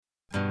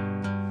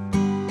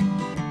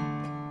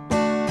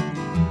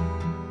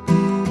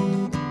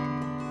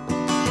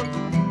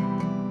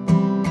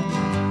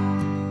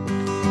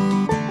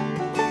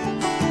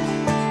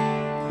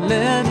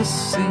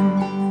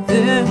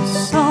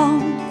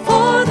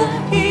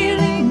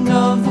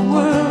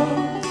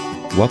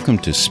Welcome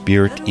to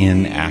Spirit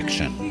in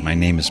Action. My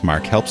name is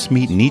Mark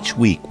Helpsmeet, and each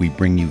week we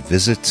bring you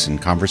visits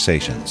and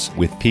conversations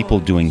with people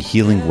doing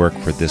healing work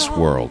for this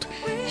world,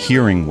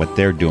 hearing what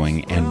they're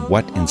doing and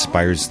what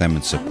inspires them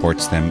and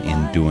supports them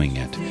in doing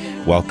it.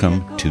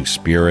 Welcome to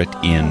Spirit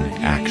in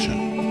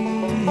Action.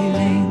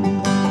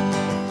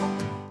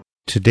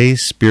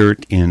 Today's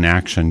Spirit in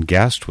Action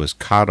guest was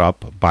caught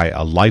up by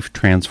a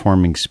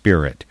life-transforming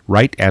spirit,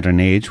 right at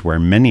an age where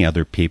many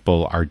other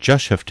people are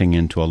just shifting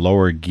into a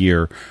lower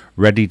gear,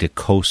 ready to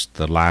coast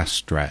the last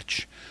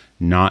stretch.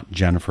 Not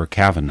Jennifer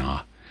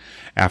Kavanagh.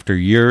 After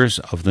years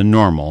of the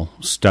normal,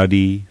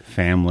 study,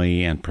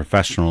 family, and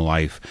professional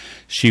life,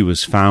 she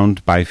was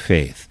found by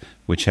faith,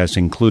 which has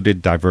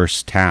included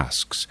diverse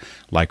tasks,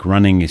 like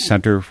running a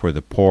center for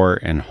the poor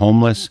and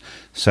homeless,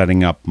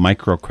 setting up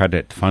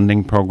microcredit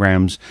funding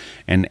programs,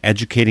 and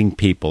educating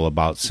people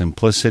about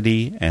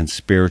simplicity and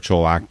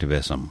spiritual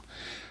activism.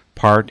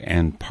 Part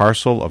and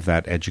parcel of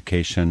that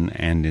education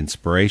and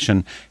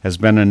inspiration has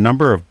been a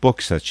number of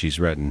books that she's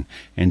written,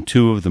 and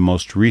two of the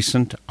most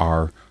recent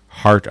are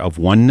Heart of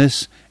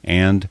Oneness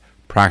and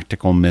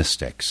Practical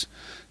Mystics.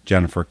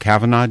 Jennifer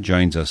Kavanagh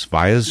joins us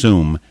via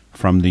Zoom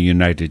from the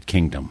United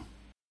Kingdom.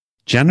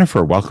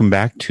 Jennifer, welcome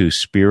back to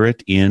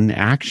Spirit in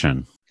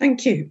Action.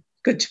 Thank you.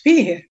 Good to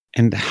be here.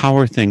 And how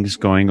are things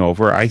going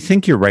over? I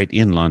think you're right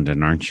in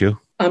London, aren't you?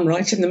 I'm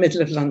right in the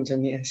middle of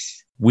London,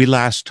 yes. We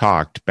last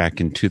talked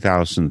back in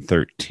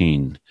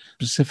 2013,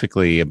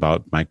 specifically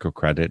about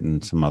microcredit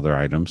and some other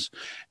items.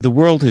 The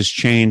world has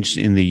changed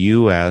in the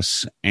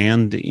U.S.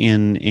 and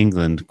in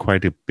England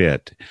quite a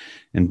bit.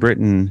 And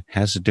Britain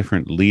has a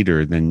different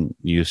leader than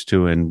used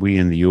to, and we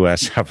in the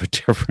U.S. have a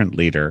different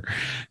leader.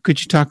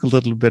 Could you talk a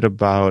little bit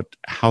about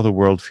how the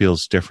world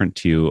feels different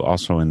to you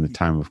also in the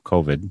time of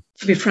COVID?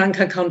 To be frank,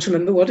 I can't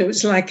remember what it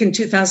was like in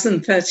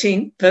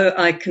 2013, but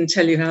I can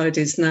tell you how it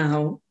is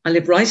now. I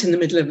live right in the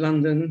middle of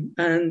London,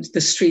 and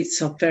the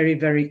streets are very,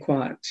 very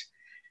quiet.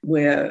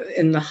 We're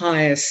in the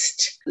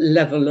highest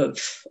level of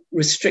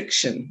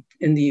restriction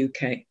in the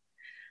UK.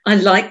 I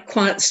like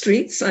quiet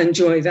streets. I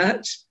enjoy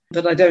that.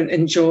 But I don't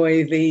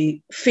enjoy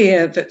the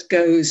fear that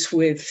goes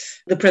with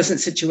the present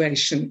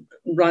situation,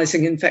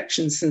 rising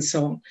infections and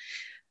so on.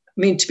 I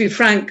mean, to be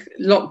frank,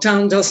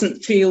 lockdown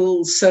doesn't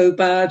feel so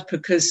bad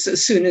because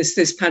as soon as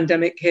this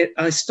pandemic hit,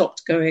 I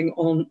stopped going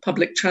on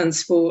public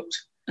transport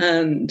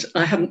and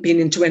I haven't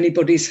been into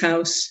anybody's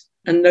house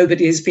and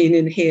nobody has been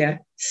in here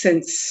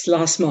since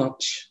last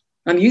March.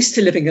 I'm used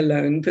to living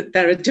alone, but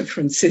there are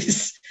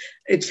differences.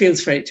 It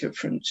feels very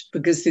different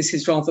because this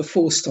is rather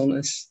forced on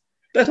us.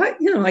 But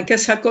I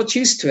guess I've got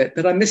used to it,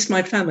 but I miss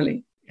my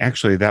family.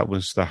 Actually, that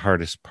was the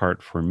hardest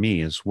part for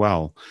me as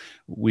well.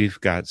 We've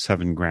got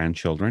 7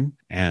 grandchildren,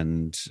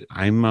 and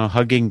I'm a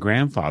hugging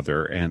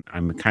grandfather, and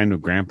I'm the kind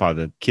of grandpa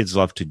that kids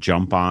love to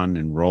jump on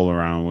and roll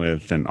around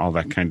with and all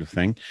that kind of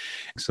thing.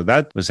 So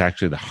that was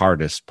actually the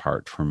hardest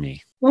part for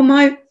me. Well,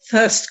 my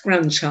first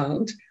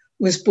grandchild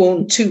was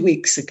born 2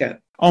 weeks ago.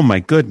 Oh, my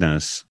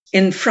goodness.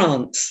 In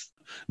France.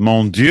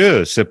 Mon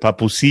Dieu, c'est pas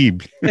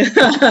possible.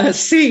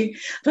 See,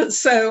 but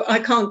so I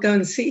can't go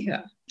and see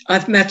her.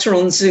 I've met her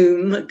on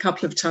Zoom a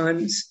couple of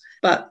times,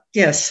 but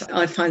yes,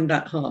 I find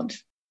that hard.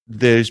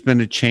 There's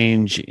been a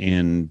change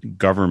in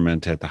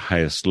government at the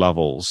highest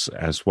levels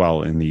as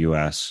well in the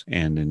U.S.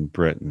 and in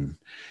Britain.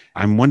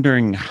 I'm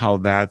wondering how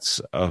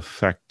that's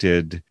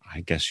affected,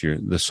 I guess,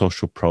 the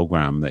social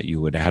program that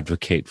you would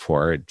advocate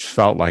for. It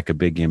felt like a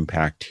big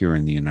impact here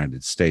in the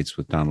United States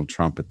with Donald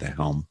Trump at the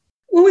helm.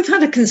 Well, we've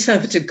had a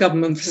Conservative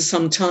government for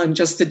some time,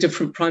 just a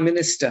different Prime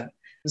Minister.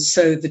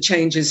 So the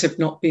changes have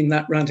not been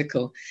that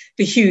radical.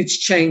 The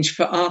huge change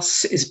for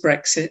us is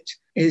Brexit,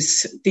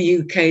 is the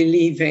UK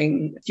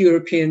leaving the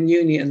European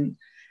Union.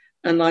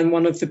 And I'm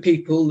one of the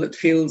people that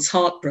feels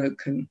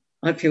heartbroken.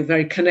 I feel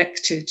very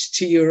connected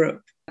to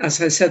Europe.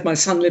 As I said, my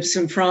son lives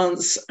in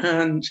France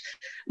and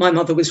my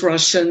mother was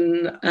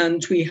Russian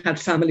and we had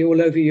family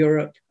all over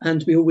Europe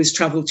and we always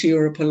travel to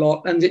Europe a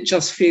lot. And it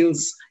just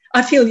feels,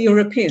 I feel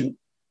European.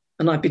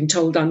 And I've been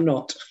told I'm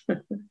not.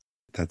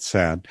 That's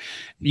sad.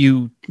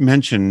 You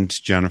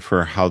mentioned,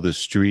 Jennifer, how the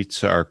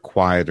streets are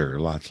quieter,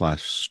 a lot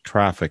less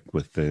traffic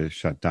with the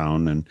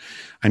shutdown. And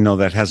I know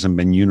that hasn't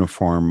been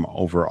uniform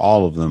over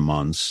all of the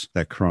months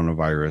that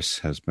coronavirus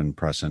has been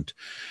present.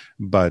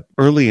 But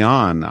early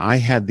on, I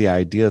had the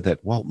idea that,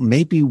 well,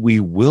 maybe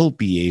we will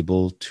be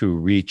able to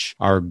reach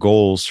our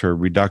goals for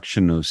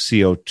reduction of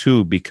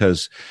CO2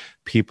 because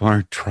people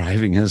aren't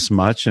driving as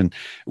much, and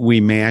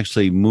we may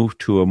actually move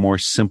to a more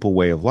simple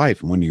way of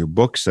life. One of your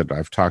books that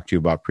I've talked to you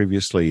about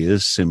previously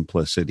is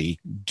Simplicity.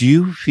 Do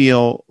you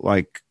feel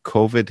like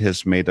COVID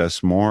has made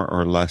us more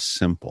or less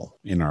simple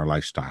in our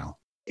lifestyle?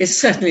 It's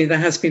certainly, there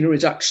has been a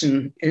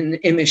reduction in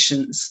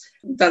emissions.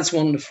 That's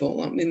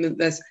wonderful. I mean,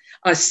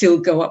 I still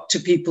go up to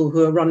people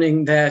who are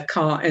running their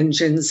car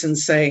engines and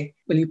say,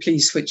 will you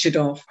please switch it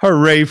off?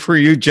 Hooray for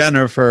you,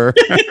 Jennifer.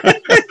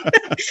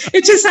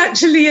 It is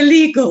actually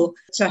illegal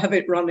to have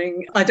it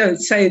running. I don't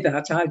say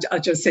that. I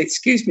just say,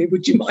 excuse me,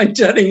 would you mind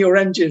turning your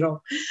engine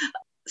off?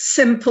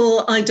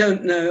 Simple, I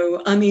don't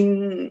know. I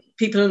mean,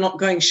 people are not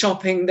going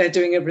shopping, they're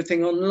doing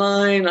everything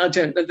online. I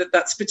don't know that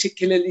that's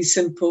particularly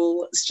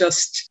simple. It's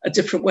just a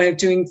different way of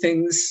doing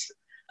things.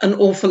 An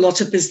awful lot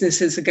of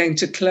businesses are going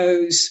to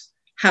close,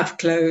 have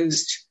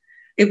closed.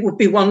 It would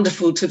be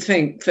wonderful to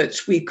think that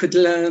we could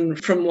learn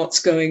from what's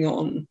going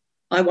on.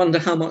 I wonder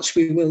how much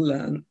we will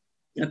learn.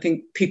 I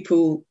think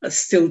people are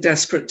still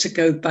desperate to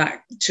go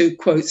back to,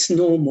 quotes,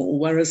 normal,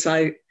 whereas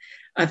I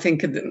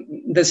think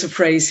there's a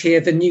phrase here,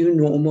 the new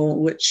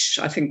normal, which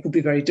I think will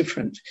be very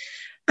different.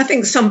 I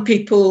think some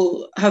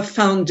people have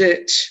found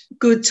it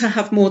good to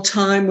have more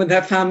time with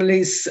their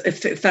families,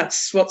 if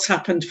that's what's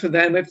happened for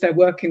them, if they're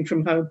working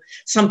from home.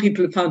 Some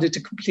people have found it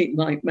a complete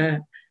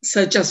nightmare.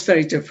 So just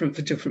very different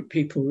for different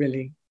people,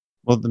 really.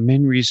 Well, the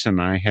main reason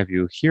I have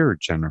you here,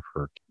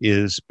 Jennifer,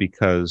 is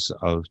because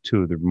of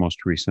two of the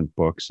most recent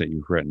books that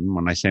you've written.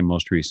 When I say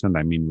most recent,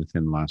 I mean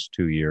within the last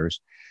 2 years.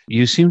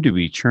 You seem to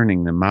be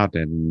churning them out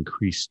at an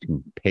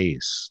increasing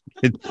pace.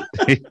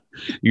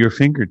 Your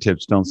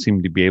fingertips don't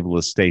seem to be able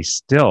to stay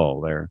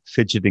still. They're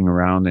fidgeting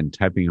around and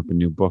typing up a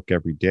new book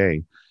every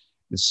day.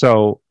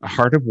 So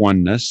Heart of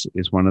Oneness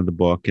is one of the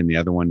book, and the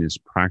other one is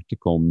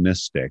Practical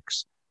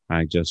Mystics.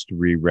 I just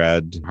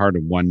reread Heart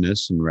of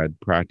Oneness and read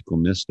Practical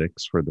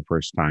Mystics for the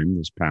first time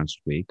this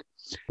past week.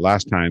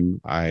 Last time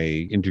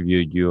I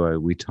interviewed you,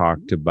 we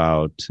talked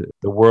about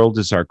The World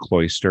is Our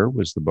Cloister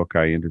was the book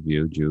I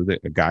interviewed you,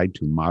 A Guide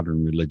to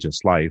Modern Religious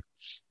Life.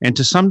 And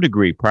to some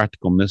degree,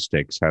 Practical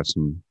Mystics has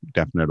some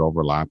definite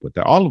overlap with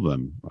all of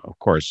them, of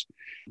course.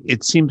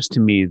 It seems to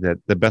me that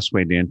the best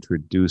way to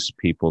introduce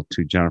people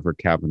to Jennifer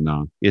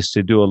Kavanagh is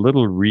to do a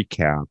little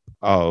recap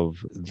of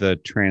the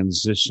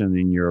transition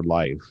in your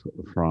life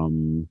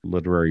from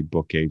literary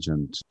book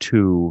agent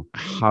to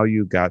how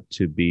you got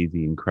to be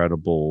the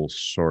incredible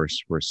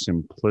source for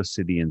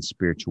simplicity and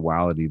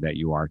spirituality that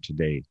you are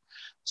today.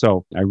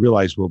 So I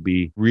realize we'll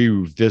be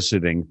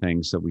revisiting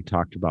things that we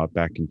talked about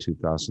back in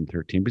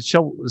 2013, but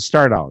shall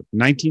start out.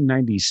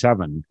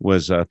 1997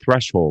 was a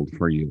threshold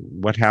for you.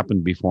 What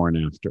happened before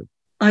and after?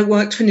 I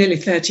worked for nearly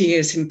 30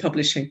 years in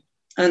publishing,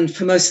 and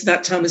for most of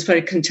that time I was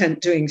very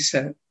content doing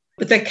so.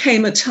 But there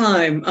came a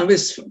time, I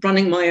was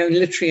running my own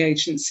literary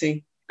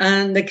agency,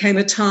 and there came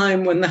a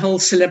time when the whole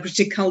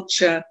celebrity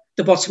culture,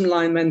 the bottom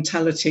line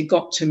mentality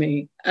got to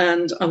me,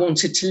 and I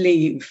wanted to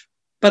leave.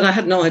 But I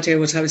had no idea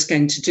what I was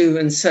going to do,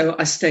 and so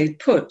I stayed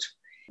put.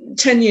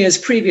 10 years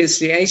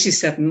previously,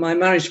 87, my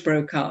marriage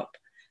broke up.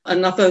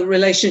 Another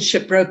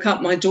relationship broke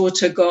up. My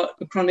daughter got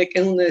a chronic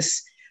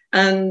illness,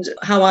 and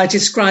how I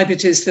describe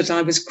it is that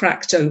I was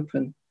cracked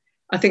open.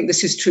 I think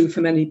this is true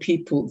for many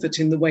people, that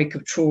in the wake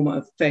of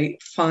trauma, they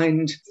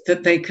find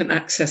that they can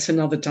access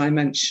another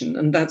dimension,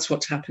 and that's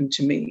what happened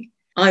to me.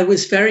 I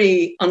was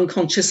very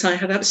unconscious. I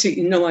had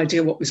absolutely no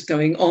idea what was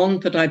going on,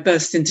 but I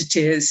burst into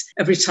tears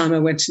every time I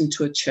went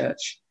into a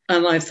church.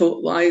 And I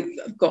thought, well,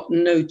 I've got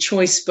no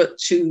choice but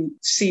to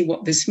see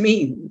what this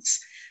means.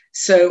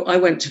 So I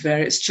went to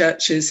various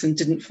churches and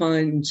didn't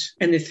find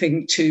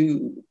anything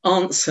to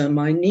answer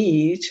my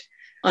need.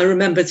 I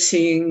remembered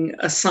seeing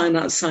a sign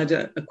outside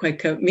a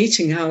Quaker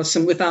meeting house,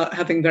 and without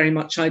having very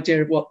much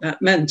idea of what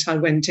that meant, I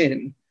went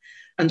in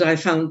and I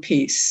found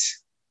peace.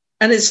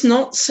 And it's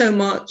not so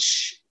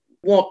much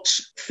what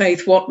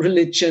faith, what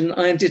religion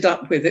I ended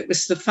up with. It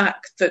was the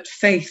fact that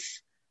faith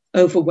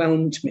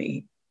overwhelmed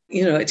me.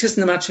 You know, it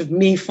isn't a matter of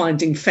me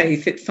finding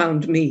faith, it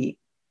found me.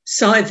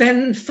 So I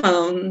then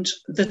found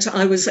that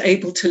I was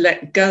able to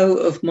let go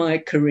of my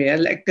career,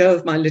 let go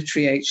of my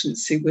literary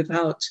agency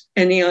without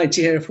any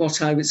idea of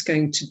what I was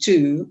going to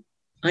do.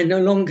 I no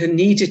longer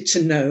needed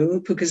to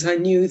know because I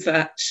knew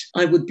that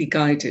I would be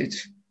guided.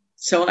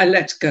 So I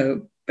let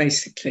go,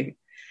 basically.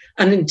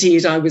 And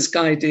indeed, I was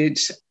guided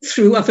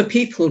through other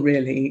people,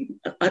 really.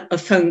 A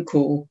phone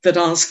call that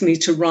asked me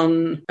to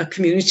run a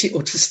community,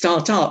 or to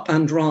start up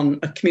and run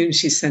a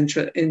community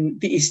centre in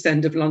the East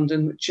End of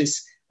London, which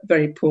is a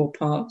very poor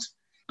part.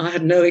 I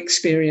had no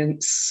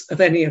experience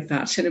of any of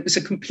that. And it was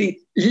a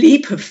complete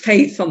leap of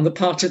faith on the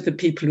part of the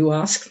people who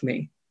asked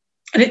me.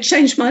 And it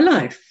changed my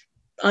life.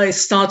 I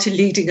started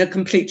leading a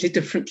completely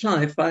different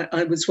life.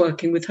 I was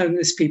working with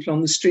homeless people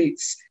on the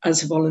streets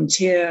as a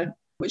volunteer,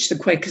 which the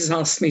Quakers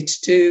asked me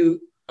to do.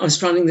 I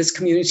was running this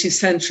community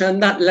centre,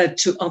 and that led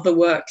to other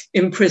work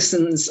in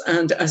prisons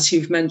and, as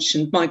you've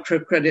mentioned,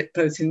 microcredit,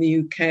 both in the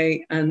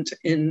UK and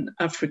in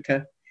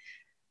Africa.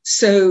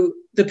 So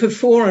the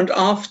before and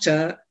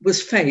after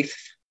was faith.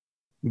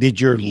 Did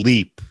your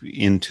leap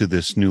into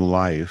this new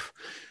life,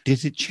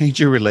 did it change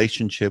your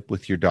relationship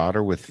with your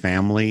daughter, with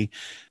family,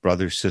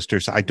 brothers,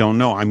 sisters? I don't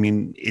know. I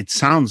mean, it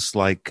sounds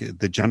like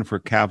the Jennifer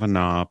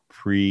Kavanagh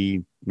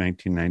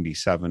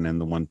pre-1997 and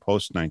the one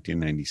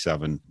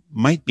post-1997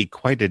 might be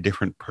quite a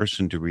different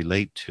person to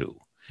relate to.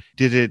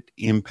 Did it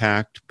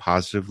impact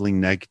positively,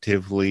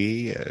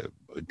 negatively?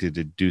 Did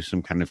it do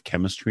some kind of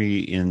chemistry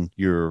in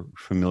your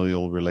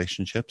familial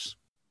relationships?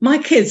 My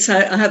kids,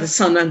 I have a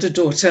son and a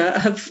daughter,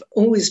 have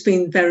always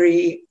been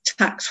very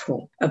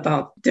tactful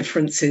about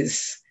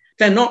differences.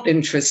 They're not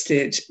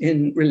interested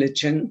in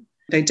religion.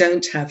 They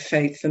don't have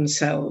faith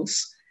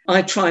themselves.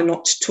 I try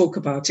not to talk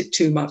about it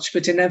too much,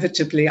 but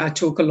inevitably I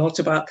talk a lot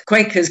about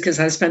Quakers because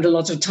I spend a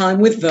lot of time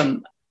with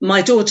them.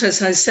 My daughter,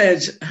 as I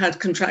said, had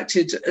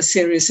contracted a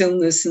serious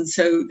illness, and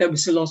so there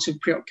was a lot of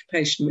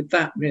preoccupation with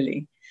that,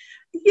 really.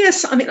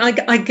 Yes, I mean,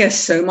 I guess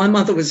so. My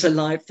mother was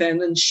alive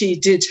then, and she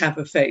did have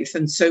a faith,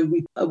 and so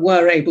we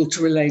were able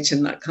to relate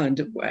in that kind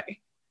of way.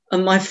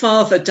 And my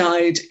father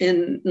died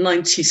in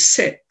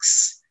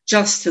 96,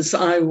 just as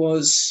I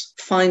was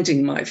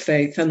finding my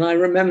faith. And I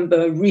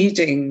remember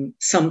reading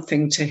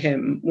something to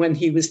him when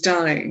he was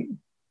dying.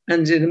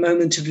 And in a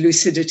moment of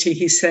lucidity,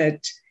 he said,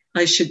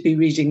 "I should be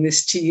reading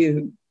this to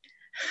you."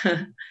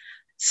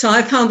 So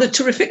I found a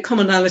terrific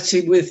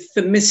commonality with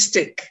the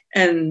mystic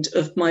end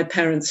of my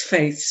parents'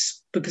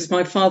 faiths, because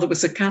my father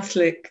was a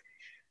Catholic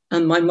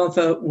and my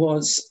mother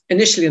was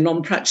initially a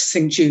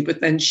non-practicing Jew,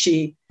 but then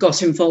she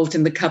got involved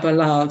in the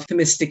Kabbalah, the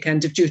mystic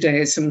end of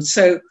Judaism.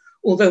 So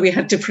although we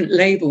had different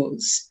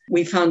labels,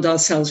 we found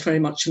ourselves very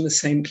much in the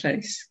same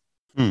place.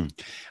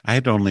 I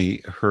had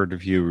only heard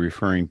of you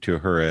referring to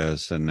her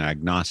as an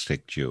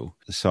agnostic Jew.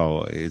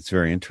 So it's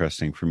very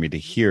interesting for me to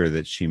hear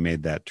that she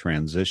made that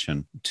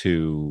transition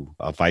to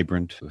a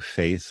vibrant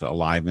faith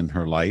alive in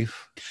her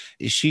life.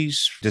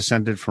 She's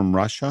descended from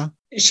Russia?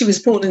 She was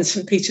born in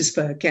St.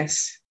 Petersburg,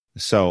 yes.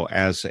 So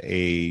as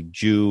a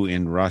Jew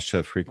in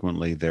Russia,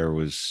 frequently there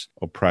was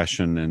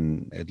oppression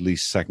and at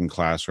least second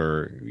class,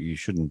 or you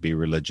shouldn't be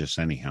religious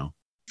anyhow.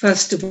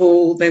 First of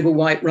all, they were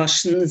white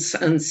Russians,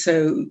 and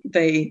so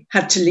they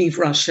had to leave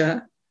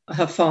Russia.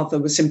 Her father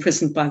was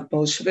imprisoned by the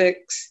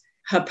Bolsheviks.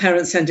 Her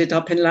parents ended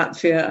up in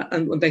Latvia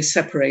and they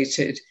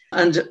separated.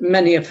 And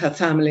many of her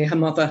family, her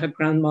mother, her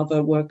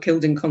grandmother, were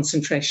killed in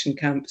concentration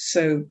camps.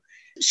 So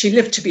she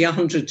lived to be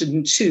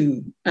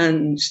 102.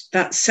 And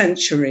that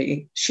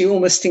century, she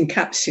almost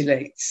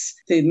encapsulates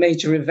the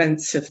major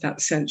events of that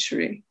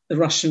century, the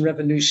Russian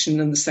Revolution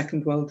and the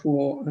Second World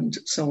War and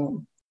so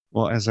on.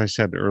 Well, as I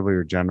said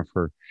earlier,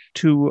 Jennifer,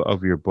 two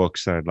of your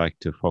books that I'd like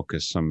to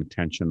focus some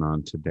attention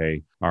on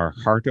today are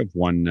Heart of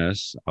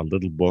Oneness, a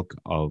little book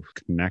of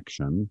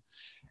connection,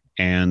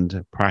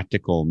 and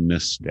Practical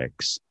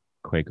Mystics,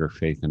 Quaker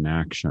Faith in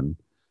Action.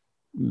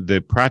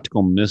 The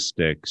Practical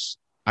Mystics,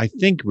 I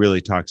think,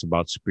 really talks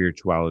about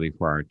spirituality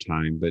for our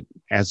time, but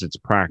as it's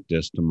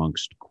practiced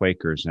amongst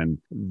Quakers and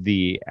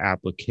the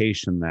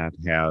application that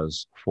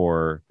has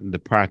for the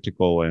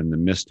practical and the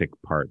mystic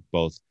part,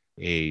 both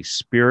a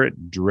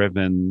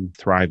spirit-driven,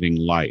 thriving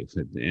life.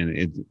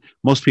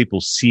 Most people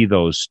see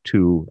those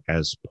two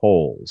as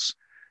poles.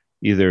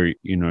 Either,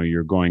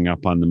 you're going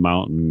up on the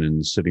mountain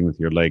and sitting with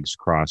your legs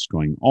crossed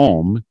going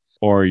Om,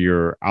 or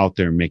you're out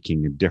there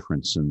making a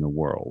difference in the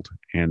world.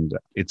 And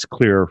it's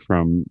clear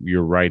from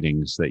your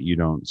writings that you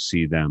don't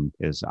see them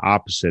as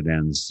opposite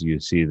ends. You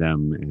see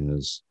them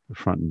as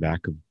front and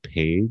back of the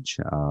page.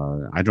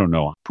 I don't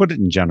know. Put it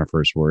in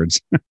Jennifer's words.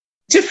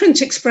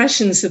 Different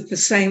expressions of the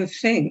same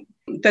thing,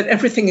 that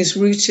everything is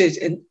rooted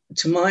in,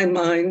 to my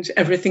mind,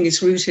 everything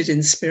is rooted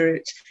in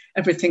spirit.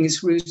 Everything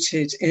is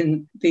rooted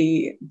in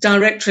the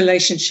direct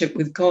relationship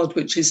with God,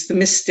 which is the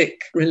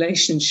mystic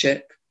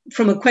relationship.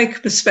 From a Quaker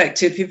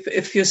perspective,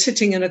 if you're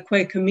sitting in a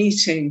Quaker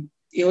meeting,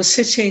 you're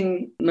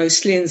sitting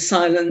mostly in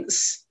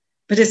silence,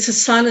 but it's a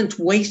silent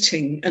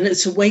waiting, and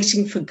it's a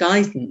waiting for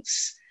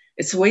guidance.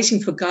 It's a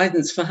waiting for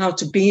guidance for how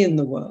to be in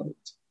the world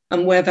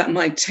and where that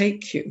might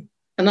take you.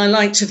 And I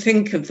like to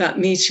think of that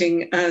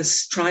meeting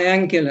as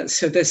triangular.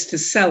 So there's the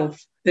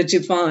self, the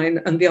divine,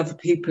 and the other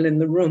people in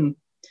the room.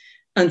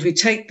 And we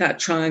take that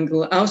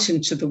triangle out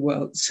into the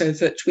world so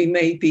that we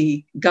may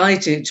be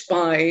guided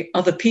by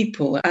other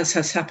people, as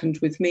has happened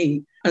with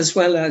me, as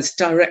well as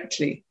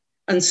directly.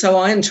 And so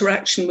our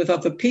interaction with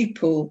other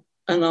people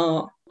and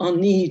our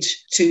need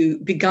to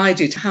be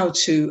guided how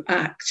to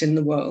act in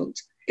the world,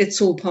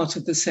 it's all part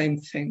of the same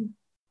thing.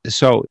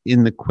 So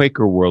in the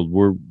Quaker world,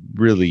 we're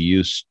really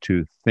used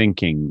to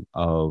thinking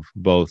of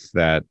both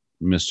that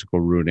mystical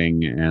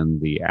rooting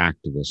and the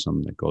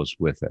activism that goes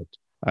with it.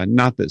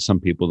 Not that some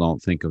people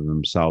don't think of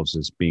themselves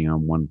as being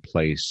on one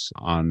place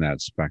on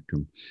that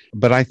spectrum,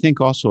 but I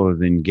think also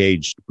of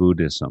engaged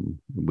Buddhism,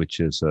 which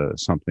is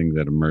something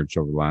that emerged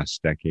over the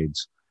last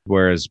decades,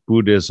 whereas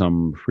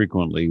Buddhism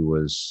frequently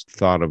was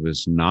thought of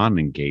as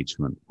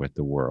non-engagement with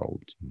the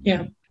world.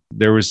 Yeah.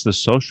 There was the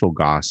social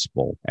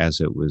gospel, as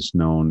it was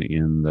known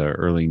in the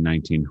early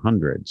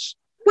 1900s.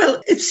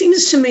 Well, it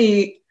seems to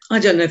me, I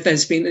don't know if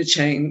there's been a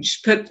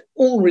change, but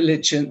all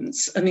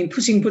religions,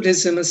 putting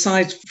Buddhism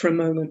aside for a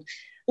moment,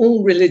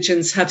 all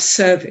religions have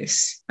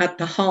service at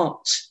the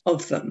heart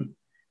of them.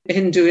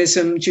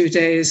 Hinduism,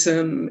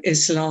 Judaism,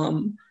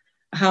 Islam,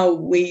 how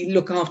we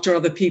look after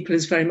other people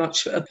is very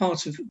much a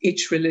part of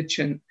each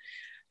religion.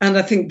 And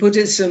I think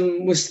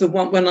Buddhism was the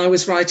one, when I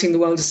was writing The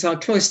World as Our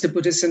Cloister,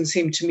 Buddhism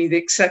seemed to me the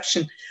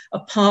exception,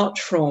 apart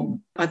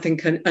from, I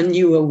think, a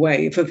newer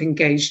wave of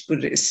engaged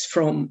Buddhists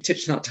from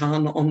Thich Nhat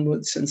Hanh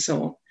onwards and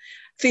so on.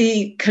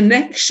 The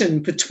connection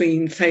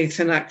between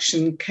faith and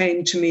action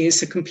came to me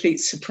as a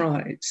complete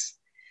surprise.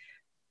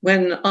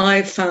 When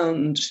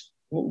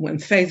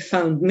faith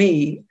found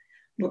me,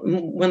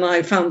 when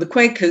I found the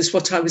Quakers,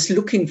 what I was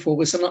looking for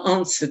was an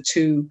answer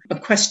to a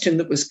question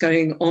that was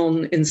going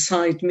on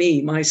inside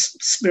me, my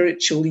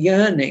spiritual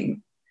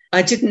yearning.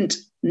 I didn't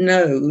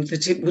know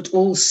that it would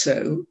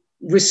also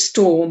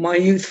restore my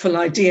youthful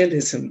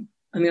idealism.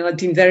 I mean, I'd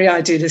been very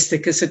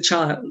idealistic as a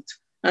child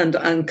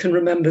and can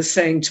remember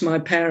saying to my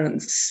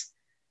parents,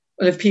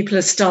 well, if people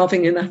are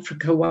starving in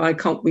Africa, why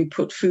can't we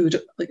put food,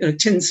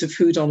 tins of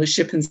food on a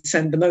ship and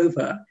send them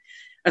over?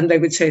 And they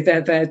would say,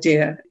 there,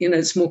 dear.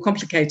 It's more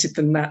complicated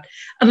than that.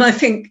 And I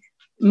think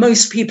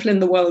most people in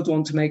the world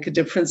want to make a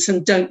difference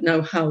and don't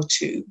know how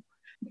to,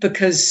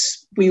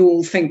 because we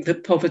all think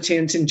that poverty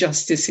and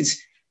injustice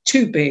is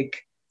too big,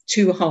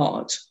 too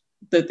hard,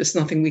 that there's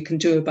nothing we can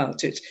do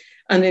about it.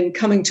 And in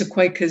coming to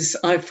Quakers,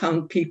 I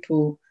found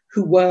people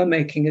who were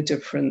making a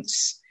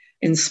difference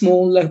in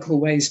small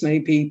local ways,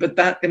 maybe, but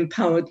that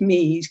empowered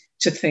me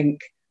to think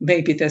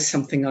maybe there's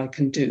something I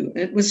can do.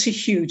 It was a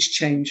huge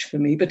change for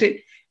me, but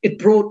it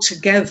brought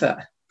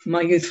together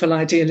my youthful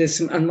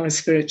idealism and my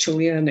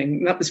spiritual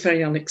yearning. That was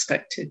very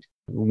unexpected.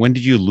 When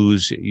did you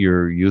lose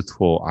your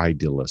youthful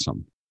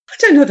idealism? I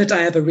don't know that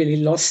I ever really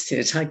lost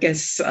it. I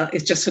guess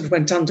it just sort of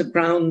went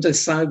underground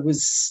as I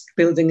was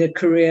building a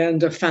career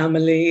and a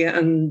family.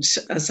 And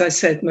as I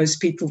said, most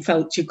people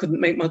felt you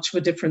couldn't make much of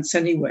a difference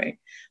anyway.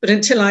 But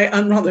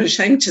I'm rather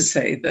ashamed to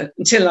say that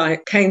until I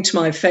came to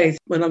my faith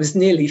when I was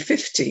nearly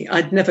 50,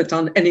 I'd never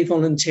done any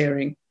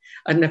volunteering.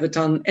 I'd never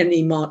done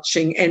any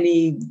marching,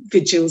 any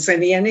vigils,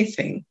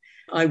 anything.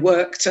 I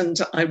worked and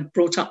I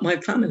brought up my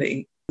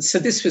family. So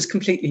this was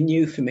completely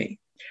new for me.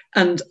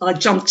 And I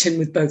jumped in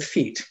with both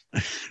feet.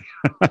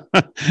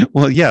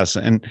 Well, yes,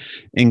 and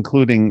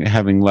including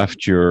having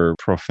left your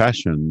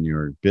profession,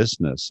 your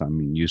business. I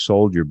mean, you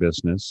sold your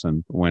business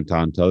and went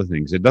on to other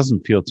things. It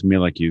doesn't feel to me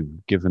like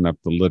you've given up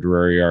the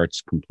literary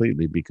arts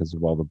completely because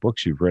of all the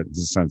books you've written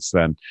since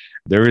then.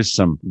 There is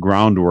some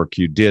groundwork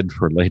you did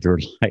for later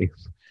life.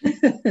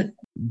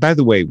 By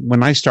the way,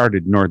 when I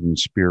started Northern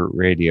Spirit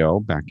Radio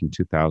back in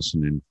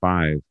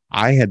 2005,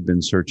 I had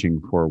been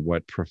searching for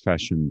what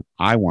profession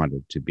I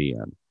wanted to be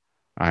in.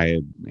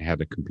 I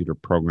had a computer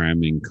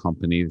programming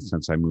company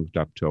since I moved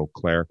up to Eau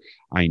Claire.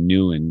 I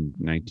knew in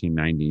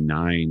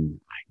 1999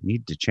 I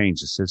need to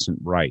change. This isn't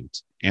right.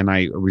 And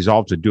I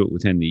resolved to do it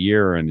within the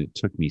year, and it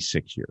took me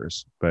 6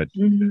 years. But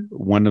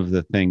one of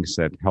the things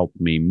that helped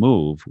me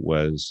move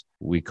was,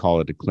 we call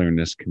it a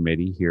clearness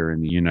committee here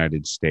in the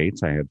United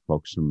States. I had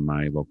folks from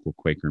my local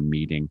Quaker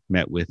meeting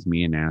met with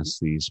me and asked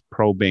these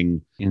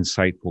probing,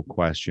 insightful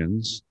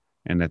questions.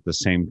 And at the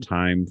same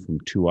time, from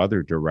two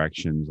other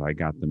directions, I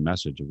got the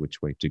message of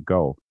which way to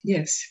go.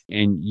 Yes.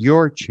 And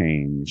your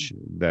change,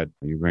 that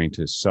you're going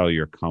to sell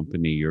your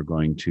company, you're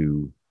going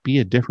to be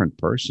a different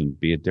person,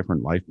 be a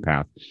different life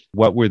path.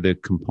 What were the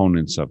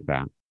components of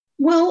that?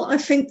 Well, I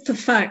think the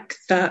fact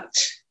that,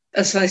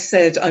 as I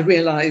said, I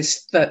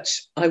realized that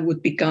I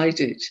would be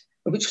guided,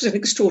 which was an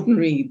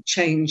extraordinary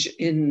change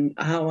in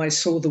how I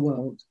saw the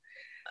world.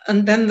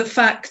 And then the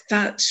fact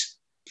that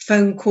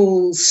phone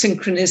calls,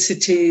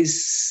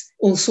 synchronicities,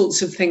 all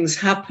sorts of things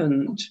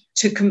happened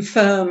to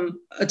confirm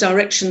a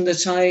direction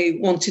that I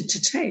wanted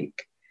to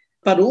take,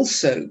 but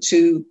also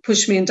to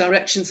push me in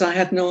directions I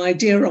had no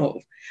idea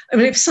of. I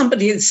mean, if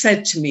somebody had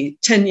said to me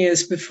 10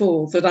 years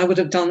before that I would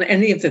have done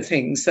any of the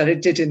things that I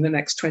did in the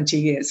next 20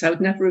 years, I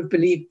would never have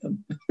believed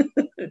them.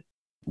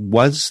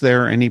 Was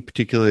there any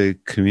particular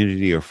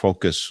community or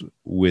focus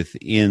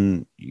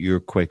within your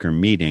Quaker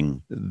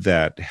meeting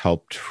that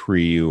helped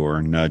free you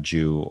or nudge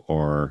you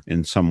or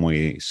in some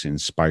ways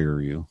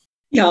inspire you?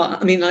 Yeah,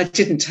 I mean, I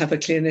didn't have a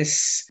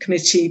clearness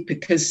committee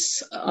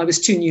because I was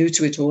too new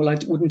to it all. I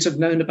wouldn't have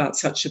known about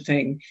such a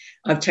thing.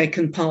 I've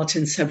taken part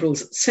in several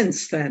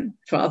since then,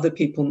 for other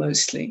people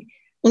mostly.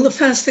 Well, the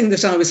first thing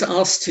that I was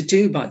asked to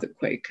do by the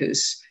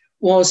Quakers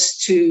was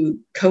to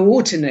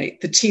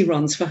coordinate the tea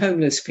runs for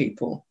homeless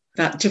people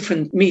that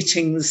different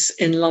meetings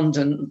in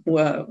London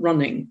were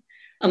running.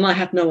 And I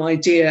had no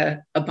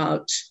idea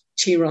about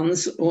tea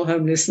runs or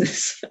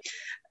homelessness.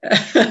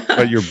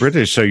 But you're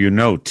British, so you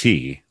know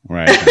tea,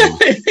 right?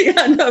 Yeah,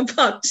 I know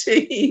about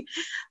tea.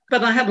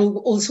 But I had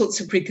all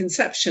sorts of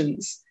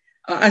preconceptions.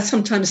 I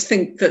sometimes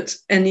think that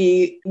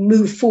any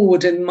move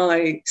forward in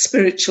my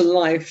spiritual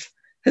life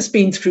has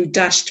been through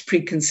dashed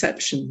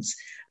preconceptions.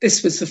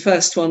 This was the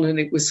first one, and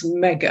it was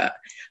mega.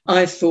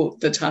 I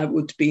thought that I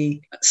would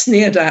be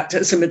sneered at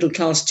as a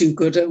middle-class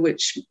do-gooder,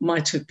 which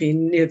might have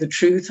been near the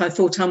truth. I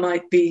thought I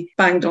might be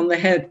banged on the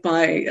head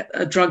by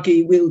a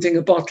druggie wielding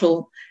a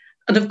bottle.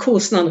 And of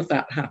course, none of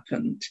that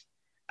happened.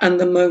 And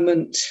the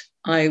moment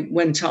I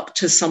went up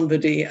to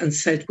somebody and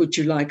said, would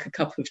you like a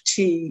cup of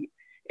tea?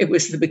 It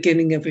was the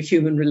beginning of a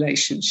human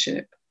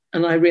relationship.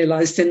 And I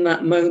realized in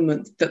that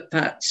moment that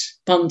that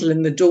bundle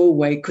in the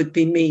doorway could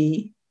be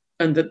me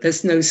and that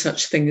there's no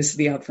such thing as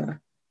the other.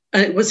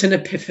 And it was an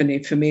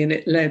epiphany for me, and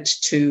it led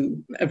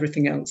to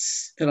everything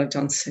else that I've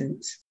done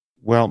since.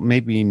 Well,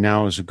 maybe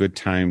now is a good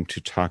time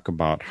to talk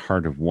about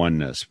Heart of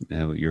Oneness.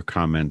 Your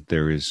comment,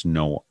 there is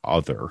no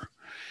other.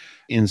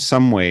 In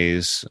some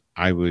ways,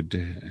 I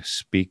would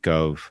speak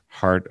of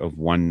Heart of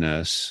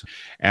Oneness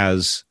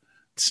as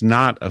it's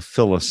not a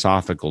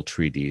philosophical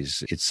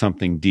treatise. It's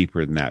something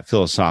deeper than that.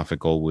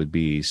 Philosophical would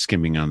be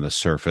skimming on the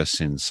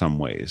surface in some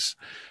ways.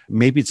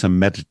 Maybe it's a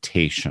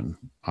meditation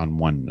on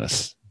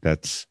oneness.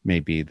 That's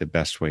maybe the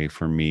best way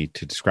for me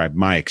to describe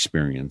my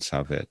experience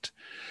of it.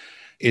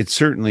 It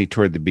certainly,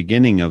 toward the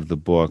beginning of the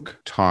book,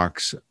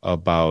 talks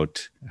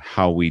about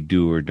how we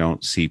do or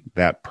don't see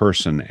that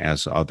person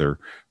as other.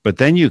 But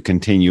then you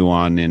continue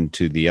on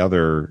into the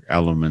other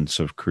elements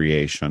of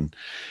creation.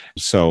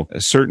 So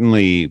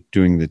certainly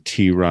doing the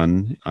tea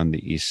run on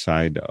the east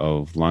side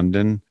of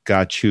London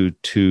got you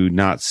to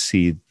not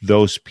see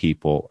those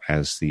people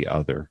as the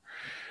other.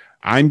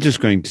 I'm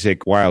just going to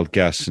take a wild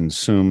guess and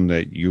assume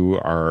that you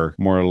are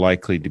more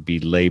likely to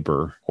be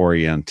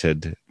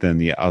labor-oriented than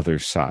the other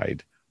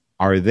side.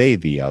 Are they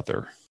the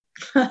other?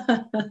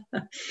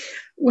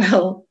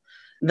 Well,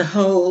 the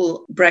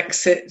whole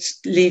Brexit,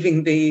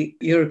 leaving the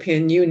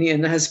European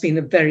Union, has been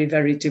a very,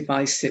 very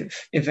divisive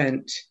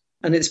event.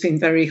 And it's been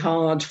very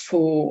hard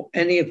for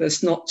any of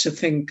us not to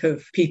think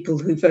of people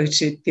who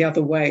voted the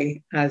other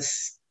way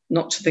as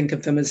not to think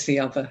of them as the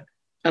other.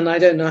 And I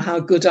don't know how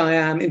good I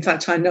am. In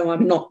fact, I know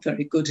I'm not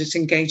very good at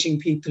engaging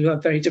people who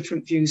have very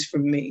different views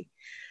from me.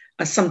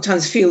 I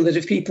sometimes feel that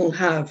if people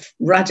have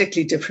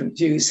radically different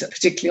views,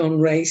 particularly on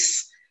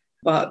race,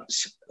 but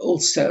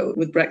also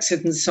with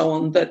Brexit and so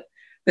on, that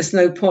there's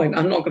no point.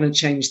 I'm not going to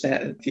change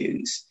their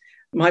views.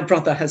 My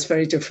brother has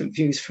very different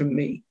views from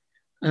me,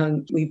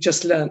 and we've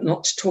just learned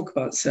not to talk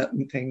about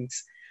certain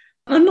things.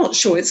 I'm not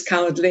sure it's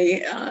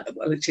cowardly.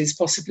 Well, it is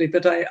possibly,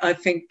 but I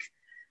think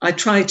I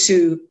try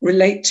to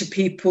relate to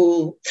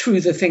people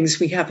through the things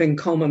we have in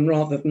common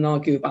rather than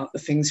argue about the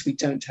things we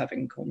don't have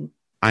in common.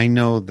 I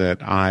know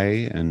that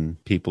I and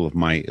people of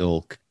my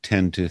ilk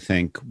tend to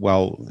think,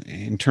 well,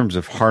 in terms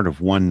of Heart of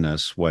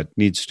Oneness, what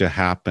needs to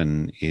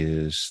happen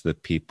is the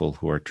people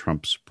who are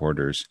Trump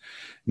supporters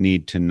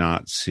need to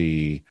not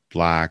see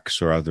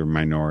blacks or other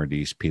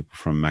minorities, people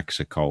from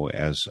Mexico,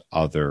 as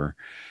other.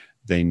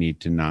 They need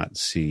to not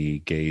see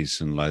gays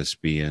and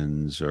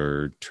lesbians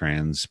or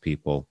trans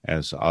people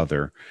as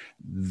other.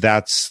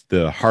 That's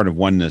the Heart of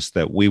Oneness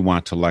that we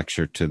want to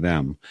lecture to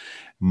them.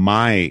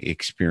 My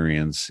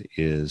experience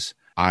is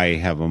I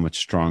have a much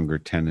stronger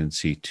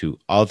tendency to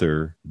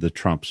other the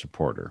Trump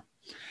supporter.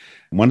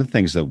 One of the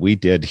things that we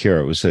did here,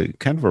 it was a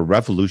kind of a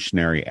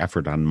revolutionary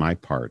effort on my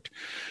part.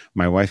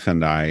 My wife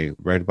and I,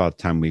 right about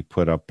the time we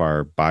put up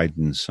our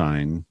Biden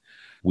sign,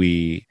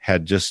 we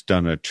had just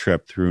done a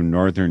trip through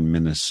northern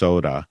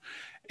Minnesota,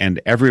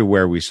 and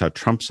everywhere we saw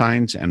Trump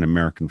signs and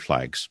American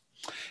flags.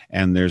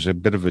 And there's a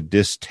bit of a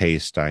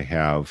distaste I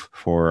have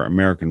for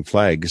American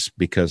flags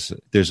because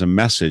there's a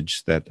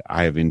message that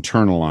I have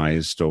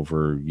internalized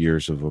over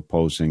years of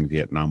opposing the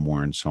Vietnam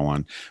War and so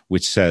on,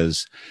 which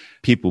says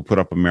people who put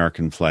up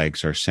American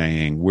flags are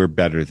saying we're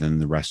better than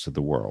the rest of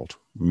the world,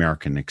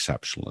 American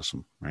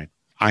exceptionalism, right?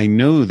 I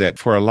knew that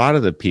for a lot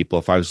of the people,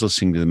 if I was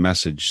listening to the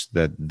message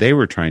that they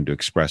were trying to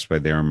express by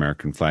their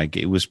American flag,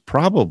 it was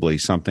probably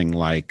something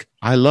like,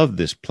 I love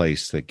this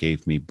place that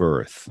gave me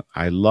birth.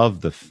 I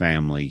love the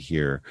family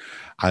here.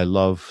 I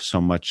love so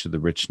much of the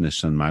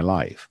richness in my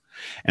life.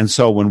 And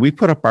so when we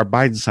put up our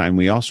Biden sign,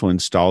 we also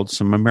installed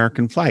some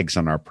American flags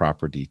on our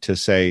property to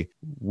say,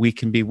 we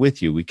can be with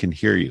you. We can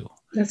hear you.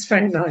 That's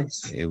very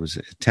nice. It was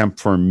an attempt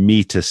for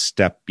me to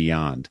step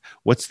beyond.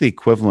 What's the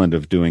equivalent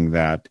of doing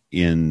that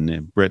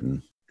in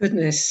Britain?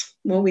 Goodness.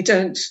 Well, we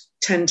don't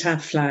tend to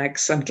have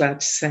flags, I'm glad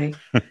to say.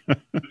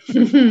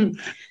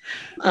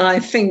 I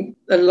think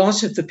a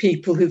lot of the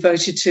people who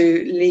voted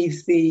to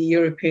leave the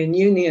European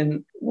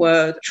Union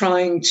were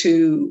trying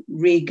to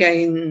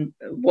regain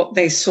what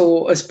they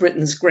saw as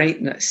Britain's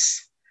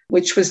greatness,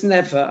 which was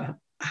never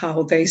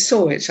how they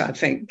saw it, I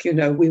think. You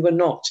know, we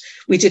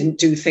didn't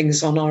do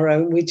things on our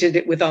own. We did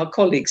it with our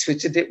colleagues. We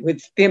did it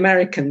with the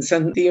Americans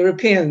and the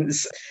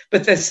Europeans.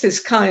 But there's this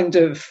kind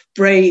of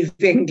brave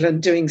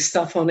England doing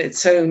stuff on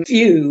its own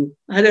view.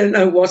 I don't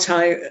know what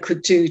I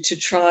could do to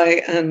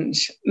try and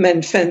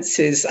mend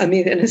fences. I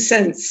mean, in a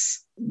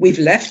sense, we've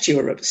left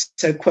Europe,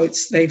 so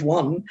quotes, they've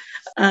won,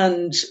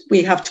 and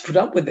we have to put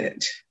up with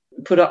it,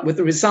 put up with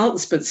the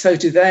results, but so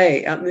do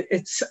they. I mean,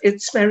 it's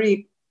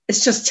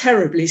just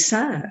terribly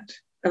sad.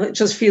 And it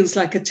just feels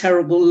like a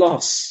terrible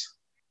loss.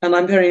 And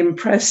I'm very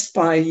impressed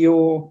by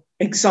your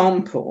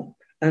example.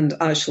 And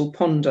I shall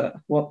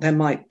ponder what there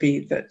might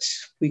be that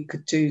we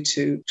could do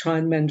to try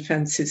and mend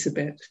fences a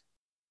bit.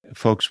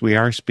 Folks, we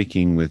are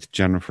speaking with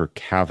Jennifer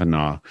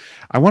Kavanagh.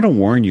 I want to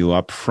warn you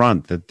up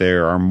front that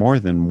there are more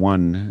than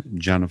one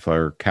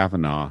Jennifer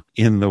Kavanagh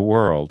in the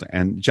world.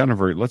 And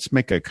Jennifer, let's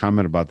make a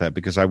comment about that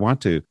because I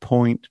want to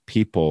point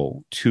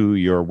people to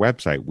your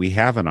website. We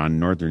have it on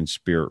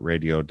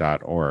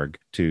northernspiritradio.org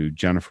to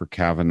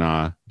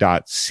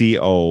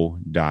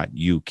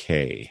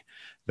jenniferkavanagh.co.uk.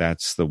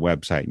 That's the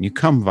website. And you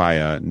come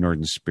via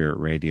Northern Spirit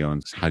Radio.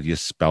 And how do you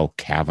spell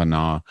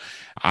Kavanagh?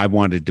 I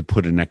wanted to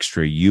put an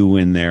extra U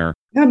in there.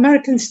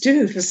 Americans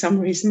do for some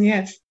reason,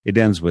 yes. It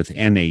ends with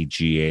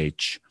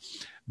N-A-G-H.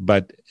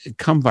 But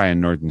come via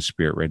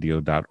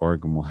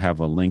northernspiritradio.org and we'll have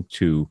a link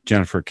to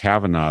Jennifer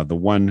Kavanagh, the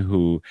one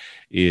who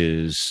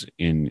is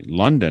in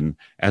London,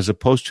 as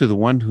opposed to the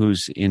one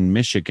who's in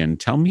Michigan.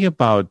 Tell me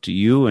about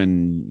you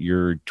and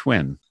your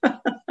twin.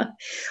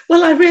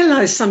 Well, I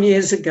realized some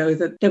years ago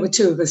that there were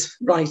two of us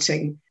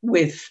writing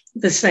with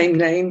the same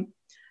name,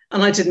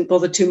 and I didn't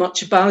bother too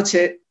much about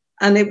it.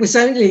 And it was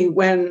only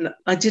when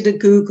I did a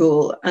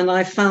Google and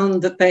I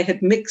found that they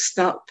had mixed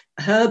up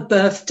her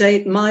birth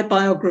date, my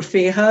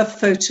biography, her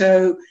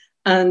photo,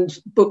 and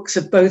books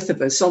of both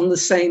of us on the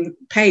same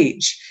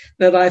page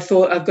that I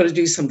thought, I've got to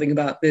do something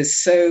about this.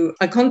 So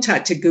I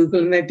contacted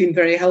Google and they've been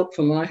very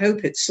helpful, and I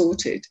hope it's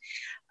sorted.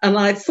 And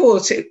I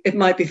thought it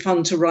might be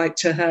fun to write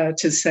to her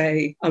to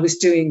say I was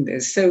doing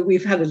this. So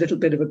we've had a little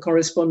bit of a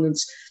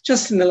correspondence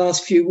just in the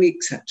last few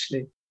weeks,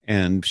 actually.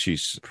 And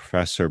she's a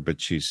professor, but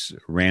she's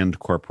Rand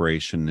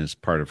Corporation is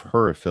part of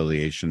her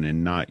affiliation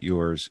and not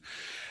yours.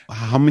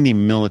 How many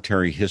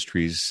military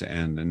histories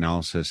and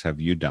analysis have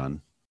you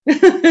done?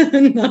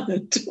 None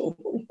at all.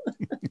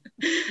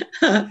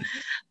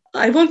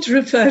 I want to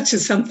refer to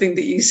something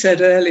that you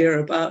said earlier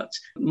about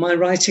my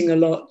writing a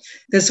lot.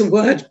 There's a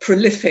word,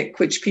 prolific,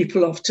 which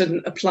people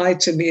often apply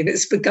to me, and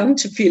it's begun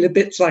to feel a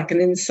bit like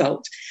an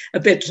insult, a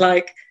bit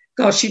like,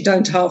 gosh, you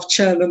don't half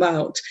churn them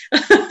out.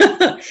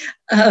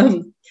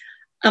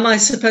 And I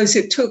suppose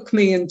it took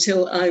me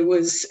until I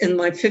was in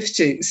my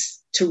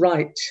 50s to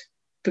write,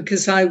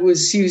 because I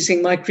was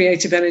using my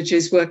creative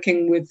energies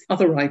working with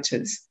other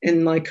writers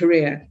in my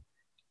career.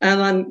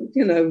 And I'm,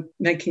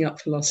 making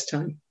up for lost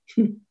time.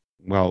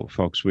 Well,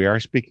 folks, we are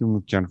speaking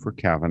with Jennifer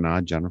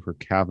Kavanagh.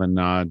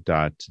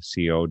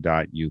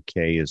 JenniferKavanagh.co.uk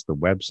is the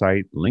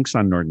website. Links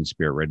on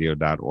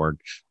northernspiritradio.org,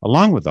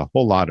 along with a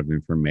whole lot of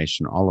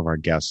information, all of our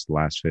guests the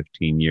last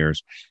 15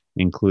 years,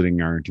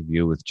 including our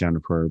interview with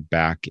Jennifer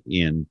back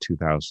in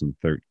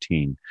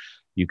 2013.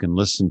 You can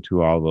listen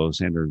to all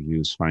those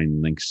interviews,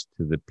 find links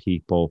to the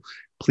people.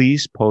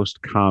 Please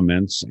post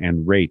comments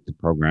and rate the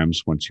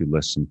programs once you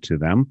listen to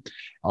them.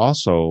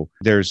 Also,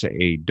 there's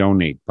a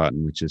donate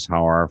button, which is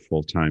how our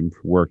full-time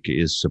work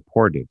is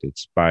supported.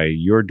 It's by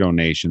your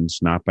donations,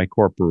 not by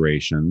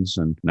corporations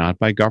and not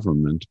by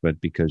government,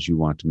 but because you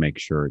want to make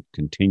sure it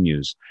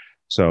continues.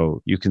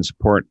 So you can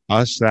support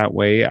us that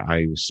way.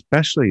 I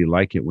especially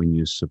like it when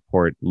you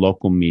support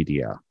local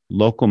media.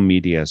 Local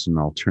media as an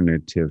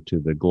alternative to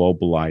the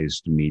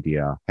globalized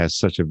media has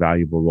such a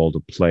valuable role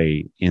to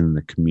play in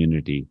the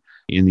community.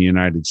 In the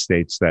United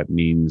States, that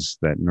means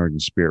that Northern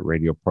Spirit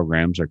Radio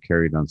programs are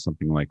carried on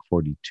something like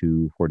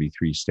 42,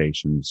 43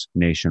 stations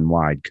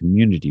nationwide,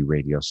 community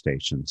radio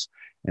stations.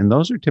 And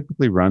those are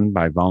typically run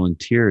by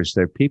volunteers.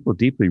 They're people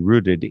deeply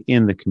rooted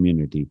in the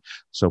community.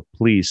 So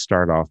please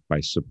start off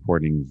by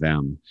supporting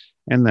them.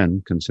 And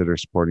then consider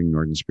supporting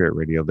Northern Spirit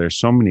Radio. There's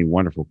so many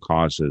wonderful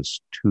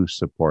causes to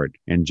support,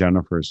 and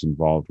Jennifer's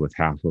involved with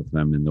half of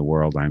them in the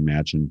world. I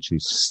imagine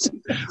she's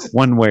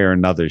one way or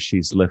another,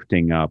 she's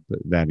lifting up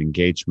that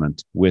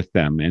engagement with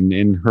them. And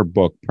in her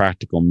book,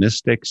 Practical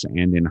Mystics,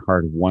 and in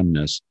Heart of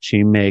Oneness,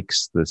 she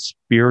makes the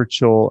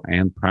spiritual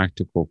and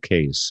practical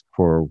case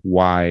for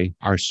why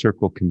our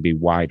circle can be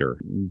wider.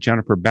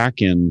 Jennifer,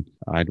 back in,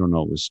 it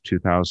was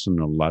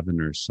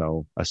 2011 or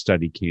so, a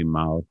study came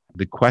out.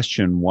 The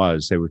question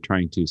was, they were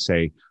trying to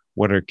say,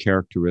 what are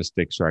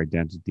characteristics or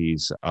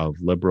identities of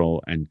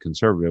liberal and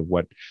conservative?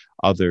 What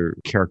other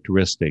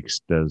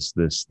characteristics does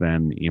this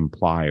then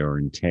imply or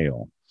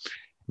entail?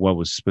 What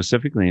was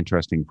specifically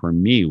interesting for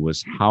me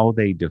was how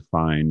they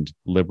defined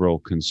liberal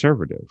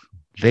conservative.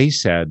 They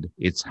said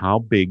it's how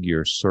big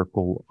your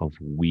circle of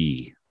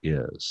we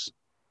is.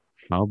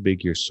 How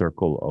big your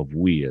circle of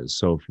we is.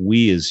 So if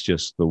we is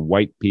just the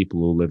white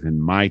people who live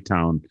in my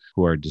town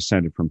who are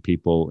descended from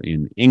people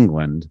in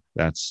England,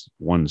 that's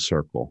one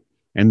circle.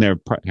 And they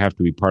have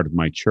to be part of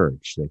my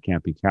church. They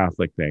can't be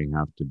Catholic. They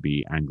have to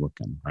be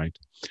Anglican, right?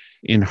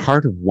 In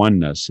Heart of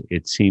Oneness,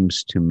 it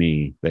seems to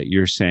me that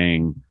you're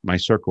saying my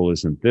circle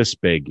isn't this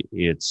big.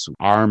 It's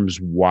arms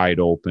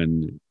wide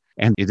open.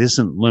 And it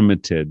isn't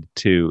limited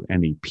to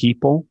any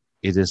people.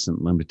 It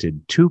isn't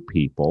limited to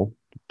people.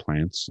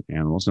 Plants,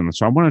 animals. And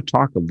so I want to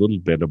talk a little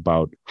bit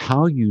about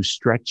how you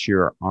stretch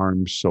your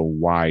arms so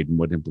wide and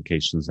what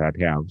implications that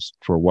has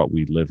for what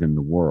we live in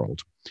the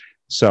world.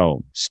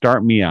 So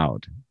start me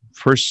out.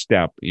 First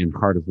step in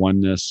Heart of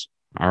Oneness,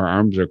 our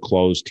arms are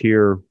closed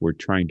here. We're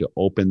trying to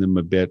open them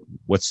a bit.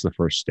 What's the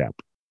first step?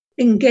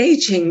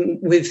 Engaging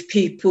with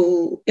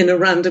people in a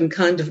random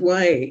kind of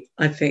way,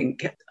 I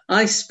think.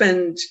 I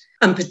spend,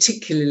 and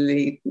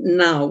particularly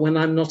now when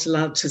I'm not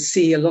allowed to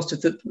see a lot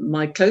of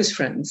my close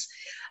friends,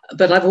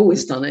 but I've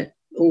always done it,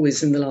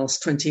 always in the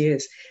last 20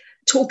 years,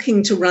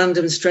 talking to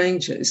random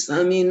strangers.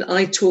 I mean,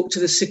 I talk to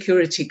the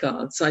security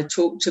guards. I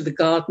talk to the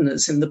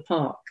gardeners in the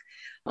park.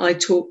 I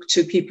talk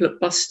to people at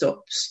bus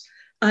stops.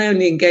 I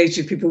only engage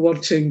if people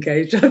want to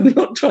engage. I'm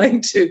not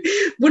trying to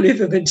bully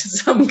them into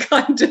some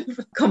kind of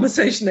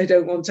conversation they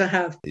don't want to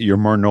have. You're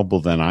more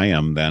noble than I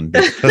am then,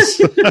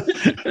 because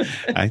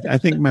I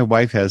think my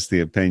wife has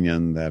the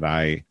opinion that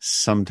I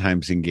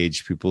sometimes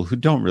engage people who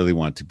don't really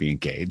want to be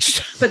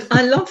engaged. But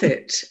I love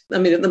it. I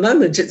mean, at the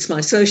moment, it's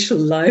my social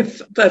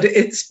life, but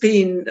it's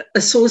been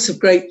a source of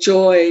great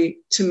joy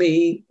to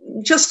me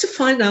just to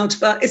find out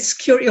about, it's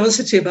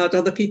curiosity about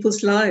other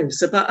people's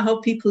lives, about how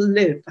people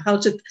live,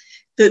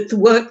 the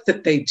work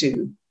that they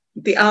do,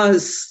 the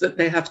hours that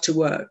they have to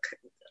work.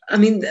 I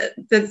mean,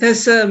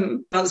 there's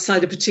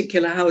outside a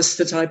particular house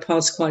that I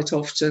pass quite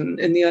often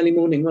in the early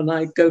morning when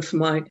I go for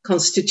my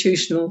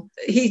constitutional.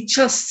 He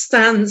just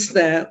stands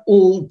there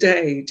all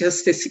day,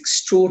 just this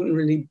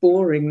extraordinarily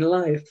boring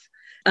life.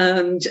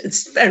 And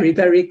it's very,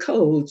 very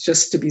cold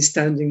just to be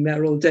standing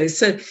there all day.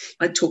 So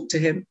I talk to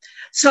him.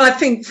 So I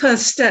think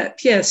first step,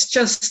 yes,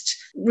 just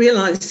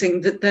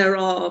realizing that there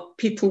are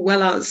people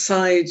well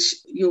outside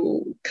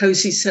your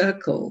cozy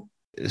circle.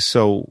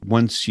 So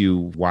once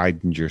you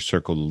widened your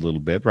circle a little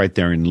bit right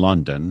there in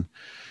London,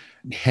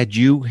 had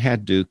you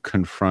had to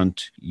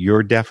confront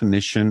your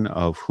definition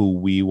of who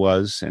we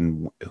was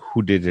and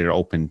who did it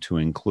open to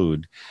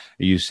include?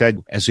 You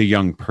said as a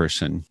young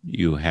person,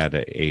 you had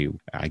a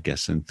I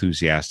guess,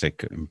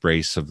 enthusiastic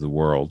embrace of the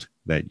world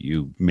that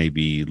you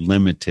maybe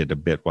limited a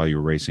bit while you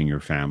were raising your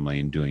family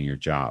and doing your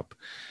job.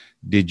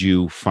 Did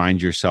you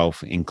find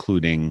yourself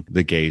including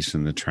the gays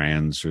and the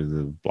trans or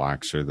the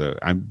blacks or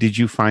did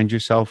you find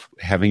yourself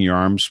having your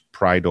arms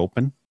pried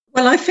open?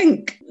 Well, I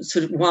think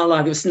sort of while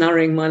I was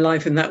narrowing my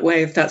life in that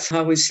way, if that's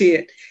how we see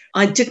it,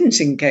 I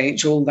didn't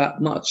engage all that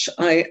much.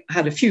 I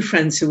had a few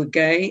friends who were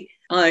gay.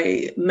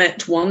 I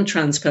met one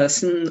trans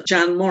person,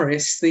 Jan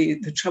Morris, the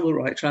travel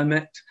writer. I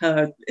met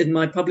her in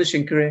my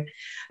publishing career.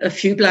 A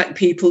few black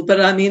people, but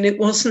I mean,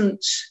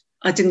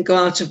 I didn't go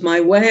out of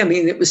my way. I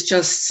mean, it was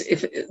just,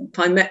 if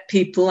I met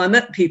people, I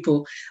met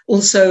people.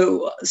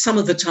 Also, some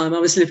of the time I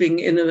was living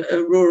in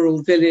a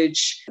rural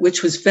village,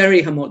 which was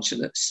very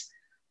homogenous.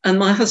 And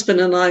my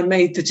husband and I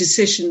made the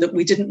decision that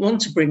we didn't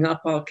want to bring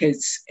up our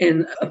kids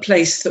in a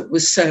place that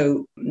was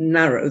so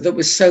narrow, that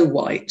was so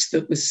white,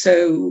 that was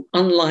so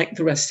unlike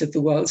the rest of the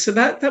world. So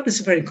that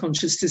was a very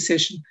conscious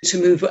decision to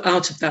move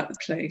out of that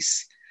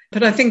place.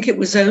 But I think it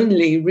was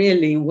only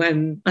really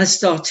when I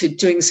started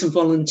doing some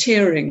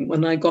volunteering,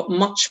 when I got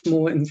much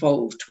more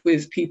involved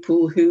with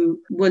people who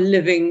were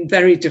living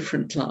very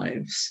different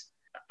lives.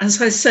 As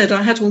I said,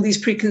 I had all these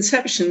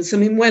preconceptions. I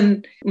mean,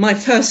 when my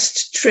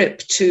first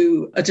trip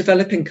to a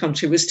developing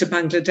country was to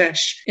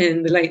Bangladesh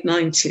in the late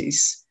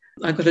 90s,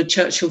 I got a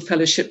Churchill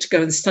Fellowship to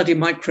go and study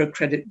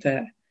microcredit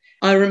there.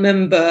 I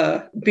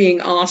remember being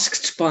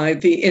asked by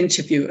the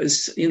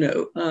interviewers,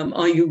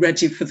 are you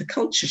ready for the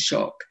culture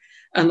shock?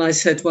 And I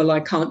said, well, I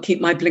can't keep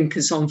my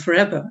blinkers on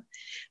forever.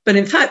 But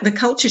in fact, the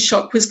culture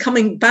shock was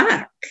coming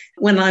back.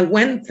 When I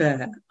went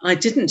there, I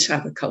didn't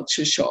have a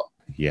culture shock.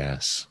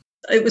 Yes.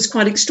 It was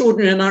quite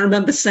extraordinary. And I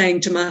remember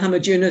saying to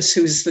Muhammad Yunus,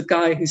 who's the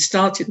guy who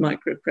started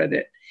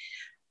microcredit,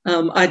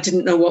 I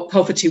didn't know what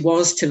poverty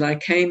was till I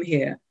came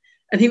here.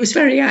 And he was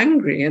very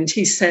angry. And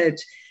he said,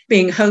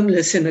 being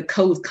homeless in a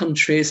cold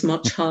country is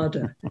much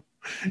harder.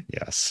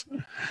 Yes.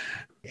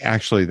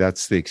 Actually,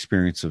 that's the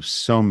experience of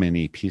so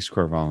many Peace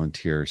Corps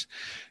volunteers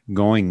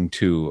going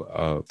to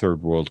a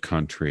third world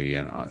country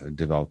and a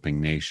developing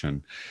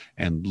nation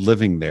and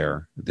living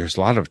there. There's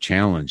a lot of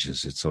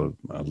challenges. It's a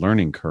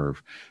learning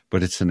curve,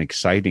 but it's an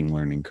exciting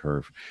learning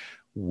curve.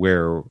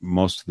 Where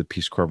most of the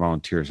Peace Corps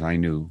volunteers I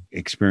knew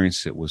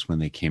experienced it was when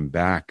they came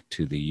back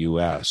to the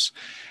U.S.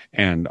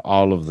 And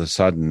all of a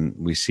sudden,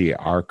 we see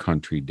our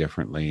country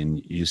differently.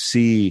 And you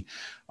see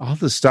all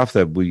the stuff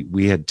that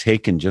we had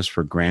taken just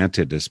for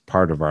granted as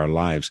part of our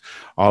lives.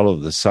 All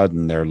of a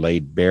sudden, they're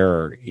laid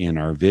bare in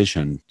our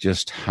vision,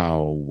 just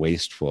how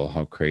wasteful,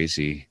 how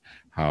crazy,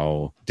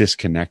 how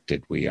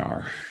disconnected we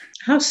are.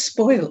 How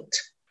spoiled.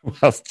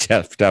 Well,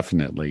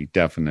 definitely.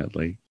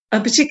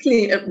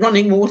 Particularly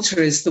running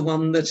water is the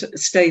one that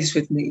stays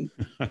with me.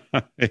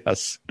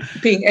 Yes.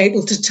 Being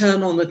able to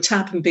turn on a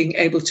tap and being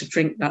able to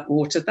drink that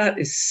water, that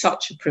is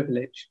such a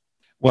privilege.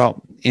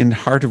 Well, in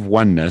Heart of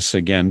Oneness,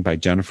 again, by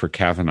Jennifer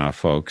Kavanaugh,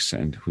 folks,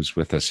 and who's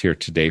with us here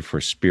today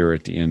for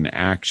Spirit in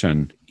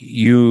Action,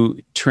 you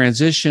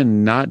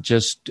transition not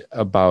just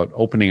about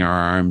opening our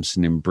arms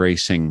and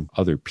embracing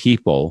other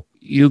people.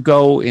 You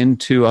go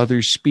into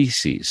other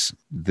species,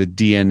 the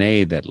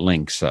DNA that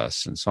links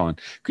us and so on.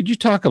 Could you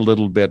talk a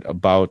little bit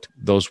about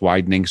those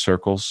widening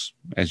circles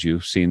as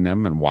you've seen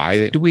them and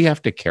why do we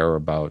have to care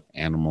about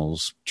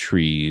animals,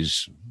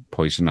 trees,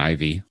 poison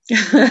ivy?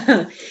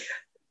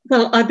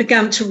 Well, I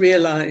began to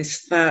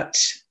realize that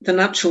the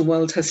natural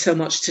world has so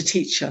much to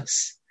teach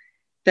us.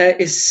 There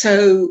is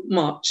so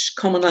much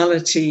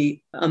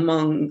commonality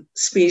among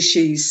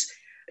species.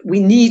 We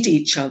need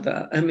each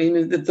other. I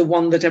mean, the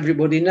one that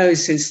everybody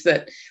knows is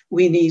that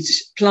we need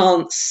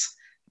plants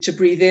to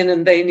breathe in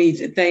and they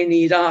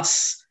need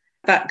us.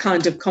 That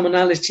kind of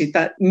commonality,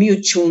 that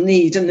mutual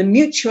need and the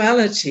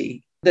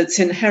mutuality that's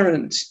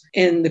inherent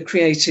in the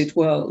created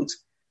world.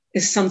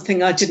 is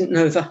something I didn't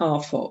know the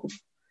half of.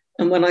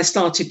 And when I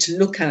started to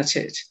look at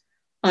it,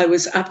 I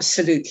was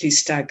absolutely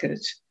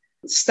staggered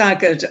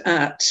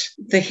at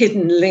the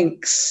hidden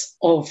links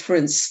of, for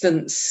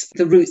instance,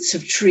 the roots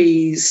of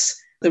trees,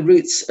 the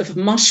roots of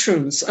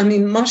mushrooms. I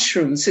mean,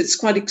 mushrooms, it's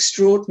quite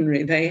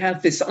extraordinary. They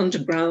have this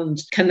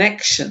underground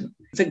connection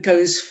that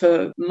goes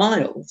for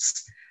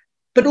miles.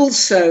 But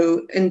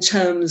also in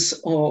terms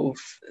of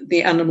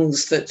the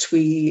animals that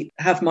we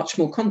have much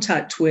more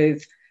contact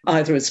with,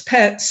 either as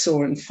pets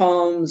or in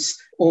farms,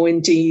 or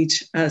indeed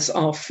as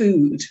our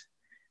food.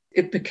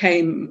 It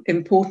became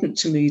important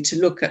to me to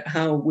look at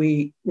how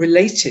we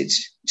related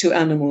to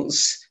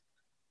animals.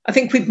 I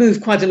think we've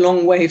moved quite a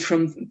long way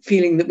from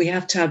feeling that we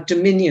have to have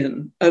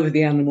dominion over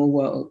the animal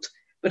world.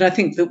 But I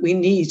think that we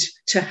need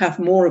to have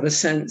more of a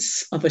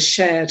sense of a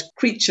shared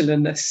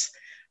creatureliness,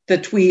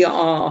 that we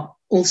are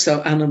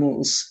also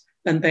animals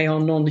and they are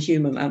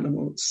non-human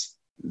animals.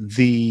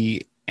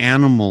 The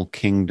animal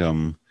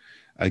kingdom,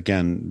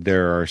 again,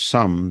 there are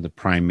some, the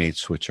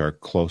primates, which are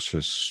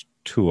closest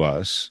to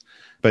us,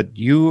 but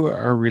you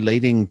are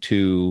relating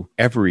to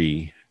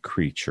every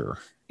creature,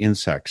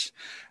 insects.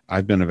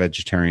 I've been a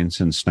vegetarian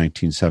since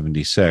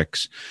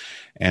 1976,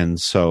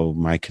 and so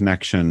my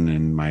connection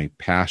and my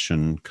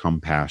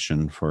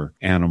compassion for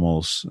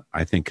animals,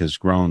 I think, has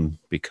grown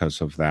because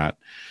of that.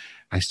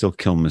 I still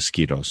kill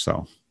mosquitoes,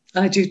 though.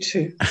 I do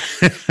too.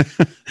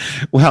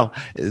 Well,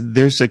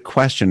 there's a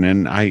question,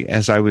 and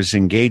as I was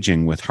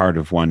engaging with Heart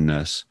of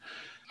Oneness,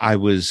 I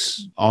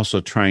was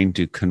also trying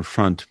to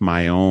confront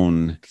my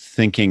own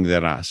thinking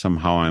that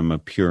somehow I'm a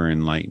pure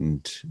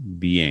enlightened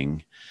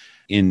being.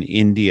 In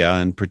India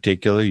in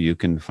particular, you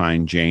can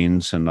find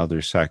Jains and other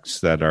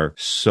sects that are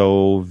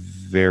so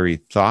very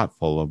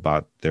thoughtful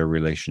about their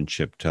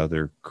relationship to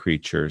other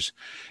creatures.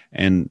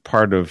 And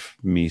part of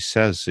me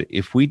says,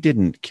 if we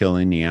didn't kill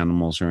any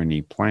animals or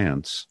any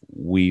plants,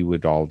 we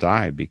would all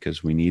die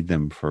because we need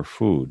them for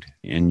food.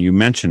 And you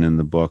mention in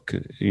the book,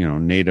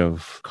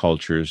 native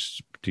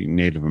cultures,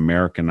 Native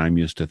American, I'm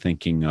used to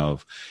thinking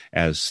of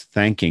as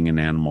thanking an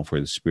animal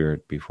for the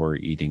spirit before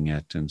eating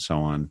it and so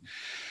on.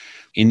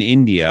 In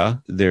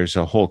India, there's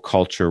a whole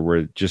culture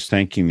where just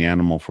thanking the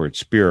animal for its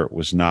spirit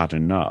was not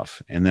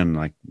enough. And then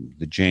like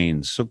the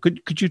Jains. So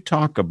could you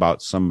talk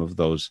about some of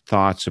those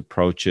thoughts,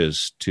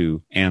 approaches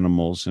to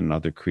animals and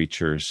other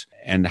creatures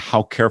and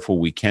how careful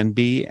we can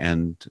be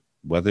and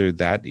whether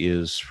that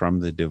is from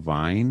the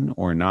divine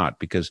or not?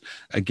 Because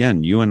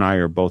again, you and I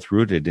are both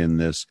rooted in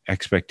this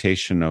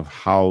expectation of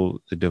how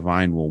the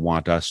divine will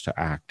want us to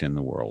act in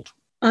the world.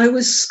 I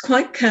was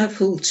quite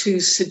careful to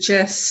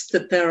suggest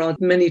that there are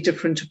many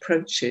different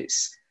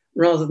approaches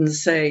rather than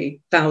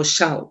say, thou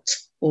shalt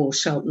or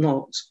shalt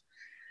not.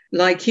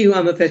 Like you,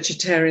 I'm a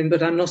vegetarian,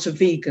 but I'm not a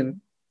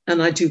vegan.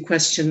 And I do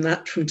question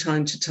that from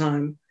time to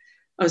time.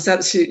 I was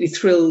absolutely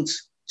thrilled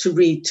to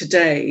read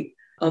today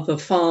of a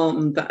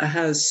farm that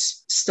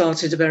has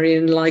started a very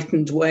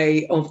enlightened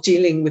way of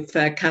dealing with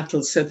their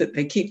cattle so that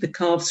they keep the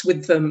calves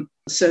with them.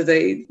 So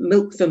they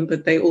milk them,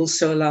 but they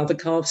also allow the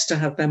calves to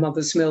have their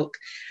mother's milk.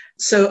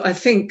 So I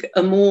think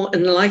a more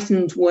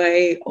enlightened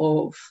way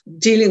of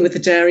dealing with the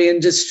dairy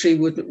industry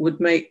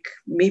would make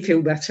me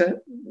feel better.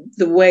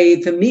 The way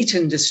the meat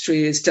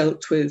industry is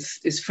dealt with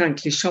is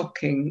frankly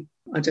shocking.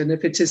 I don't know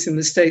if it is in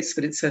the States,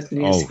 but it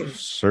certainly is here.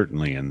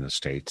 Certainly in the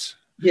States.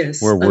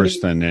 Yes. We're worse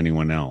than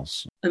anyone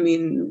else. I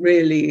mean,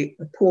 really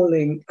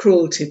appalling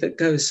cruelty that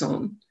goes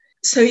on.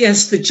 So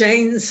yes, the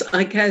Jains,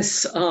 I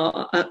guess,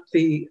 are at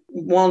the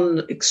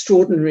one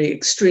extraordinary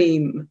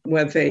extreme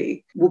where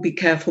they will be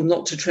careful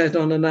not to tread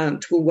on an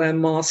ant, will wear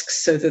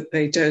masks so that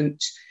they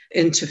don't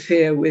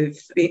interfere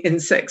with the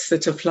insects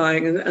that are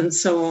flying and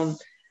so on.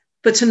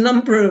 But a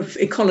number of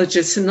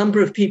ecologists, a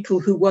number of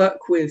people who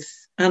work with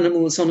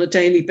animals on a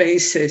daily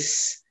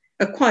basis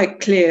are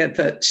quite clear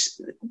that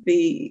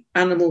the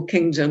animal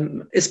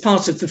kingdom is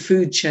part of the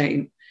food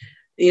chain.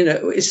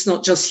 It's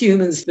not just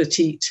humans that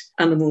eat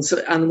animals,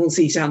 animals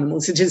eat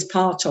animals. It is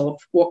part of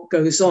what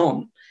goes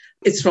on.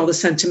 It's rather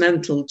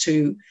sentimental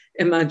to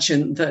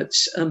imagine that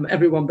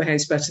everyone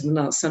behaves better than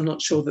us. I'm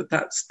not sure that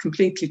that's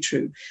completely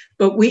true.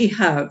 But we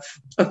have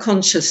a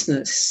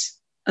consciousness,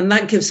 and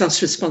that gives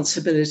us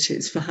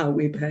responsibilities for how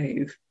we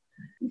behave.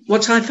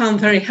 What I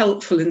found very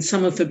helpful in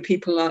some of the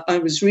people I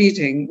was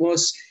reading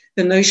was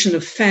the notion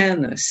of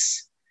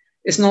fairness.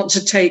 Is not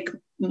to take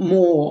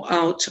more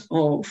out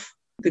of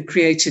the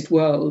created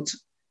world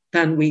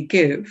than we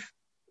give.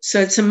 So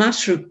it's a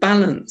matter of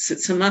balance.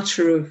 It's a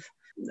matter of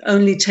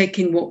only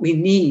taking what we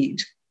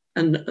need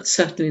and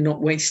certainly not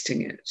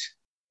wasting it.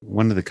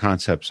 One of the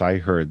concepts I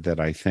heard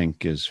that I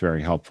think is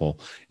very helpful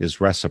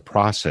is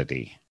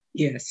reciprocity.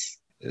 Yes.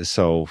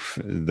 So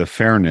the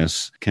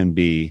fairness can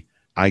be,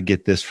 I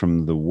get this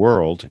from the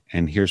world,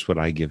 and here's what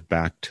I give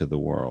back to the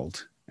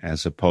world,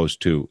 as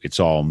opposed to it's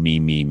all me,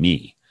 me,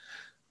 me,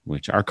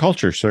 which our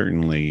culture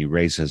certainly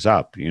raises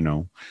up.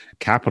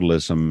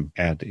 Capitalism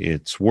at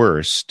its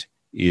worst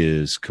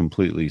is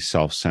completely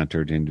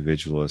self-centered,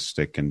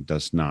 individualistic, and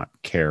does not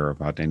care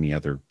about any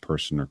other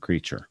person or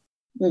creature.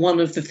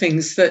 One of the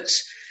things that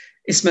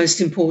is most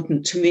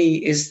important to me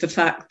is the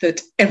fact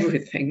that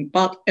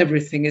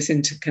everything is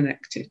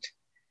interconnected,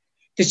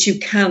 that you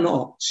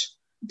cannot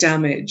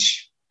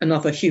damage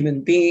another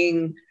human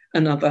being,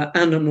 another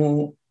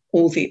animal,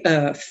 or the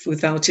earth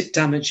without it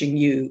damaging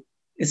you.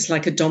 It's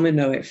like a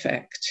domino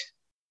effect.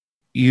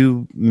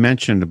 You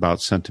mentioned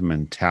about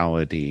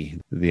sentimentality,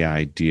 the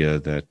idea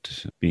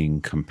that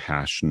being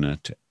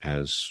compassionate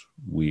as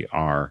we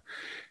are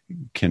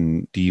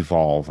can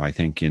devolve, I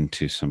think,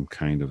 into some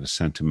kind of a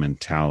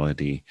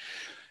sentimentality.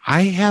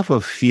 I have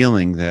a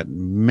feeling that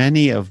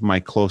many of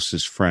my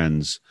closest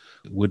friends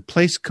would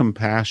place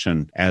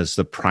compassion as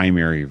the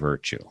primary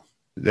virtue.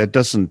 That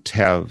doesn't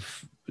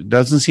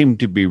seem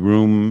to be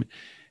room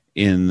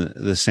in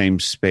the same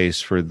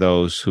space for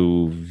those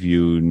who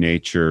view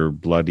nature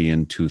bloody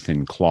in tooth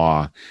and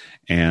claw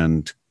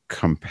and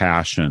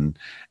compassion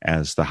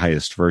as the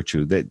highest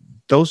virtue. That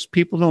those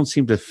people don't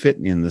seem to fit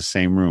in the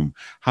same room.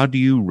 How do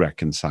you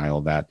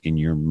reconcile that in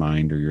your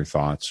mind or your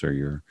thoughts or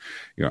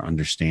your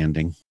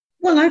understanding?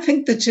 Well, I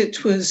think that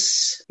it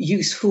was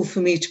useful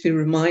for me to be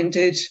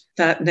reminded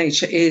that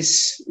nature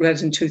is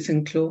red in tooth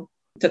and claw,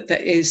 that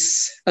there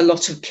is a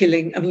lot of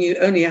killing. I mean, you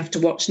only have to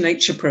watch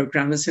nature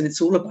programs and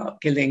it's all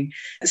about killing,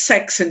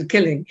 sex and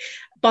killing.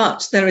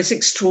 But there is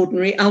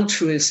extraordinary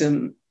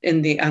altruism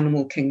in the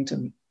animal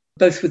kingdom,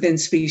 both within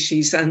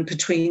species and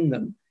between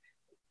them,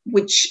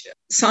 which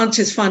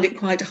scientists find it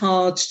quite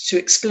hard to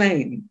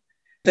explain,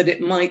 that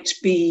it might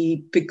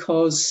be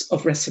because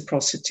of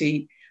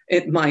reciprocity.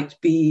 It might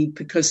be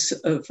because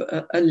of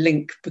a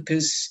link,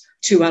 because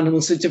two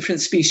animals of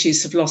different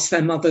species have lost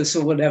their mothers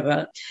or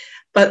whatever.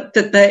 But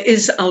that there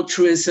is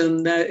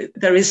altruism,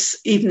 there is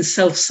even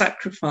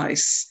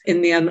self-sacrifice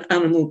in the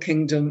animal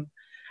kingdom.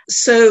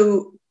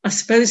 So I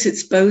suppose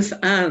it's both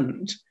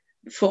and.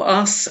 For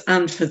us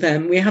and for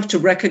them, we have to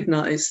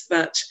recognize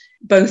that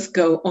both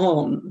go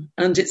on,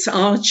 and it's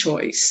our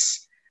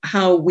choice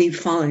how we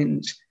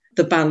find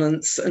the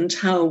balance and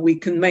how we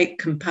can make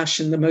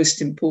compassion the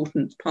most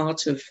important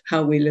part of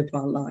how we live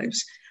our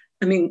lives.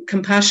 I mean,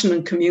 compassion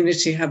and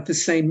community have the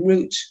same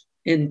root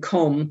in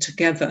com,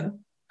 together,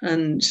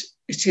 and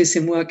it is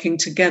in working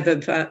together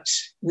that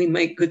we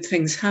make good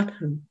things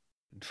happen.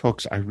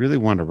 Folks, I really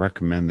want to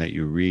recommend that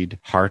you read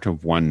Heart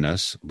of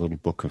Oneness, a little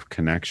book of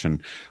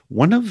connection.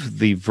 One of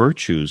the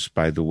virtues,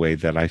 by the way,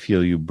 that I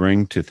feel you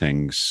bring to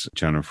things,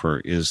 Jennifer,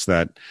 is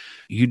that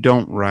you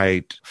don't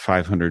write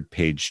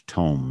 500-page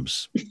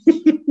tomes.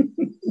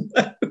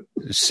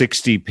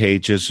 60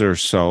 pages or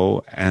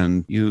so,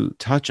 and you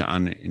touch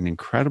on an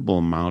incredible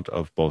amount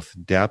of both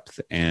depth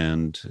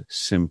and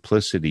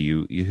simplicity.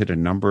 You hit a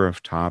number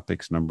of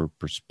topics, number of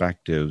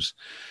perspectives,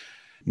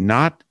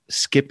 not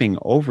skipping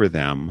over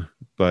them,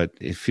 but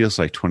it feels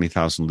like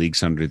 20,000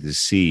 Leagues Under the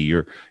Sea.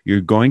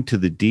 You're going to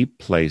the deep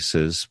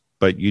places,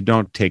 but you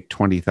don't take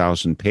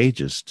 20,000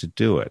 pages to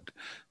do it.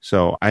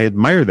 So I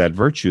admire that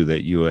virtue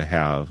that you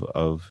have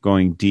of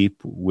going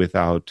deep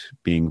without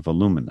being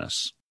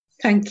voluminous.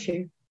 Thank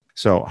you.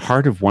 So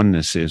Heart of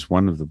Oneness is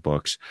one of the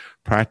books.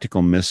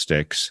 Practical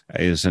Mystics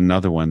is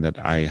another one that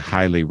I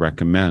highly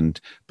recommend.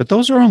 But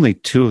those are only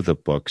two of the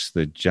books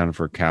that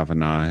Jennifer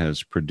Kavanagh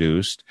has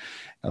produced.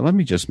 Let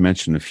me just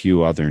mention a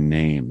few other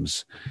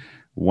names.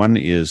 One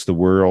is The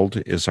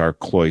World is Our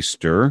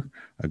Cloister,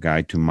 A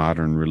Guide to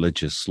Modern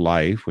Religious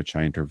Life, which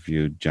I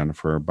interviewed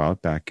Jennifer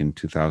about back in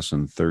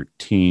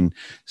 2013.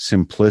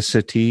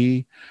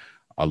 Simplicity,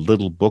 A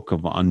Little Book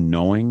of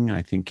Unknowing,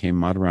 I think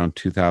came out around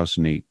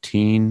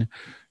 2018.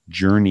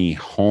 Journey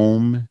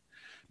Home,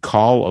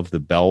 Call of the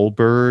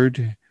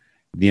Bellbird.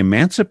 The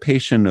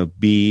Emancipation of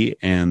Bee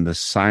and The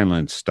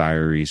Silence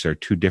Diaries are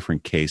two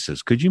different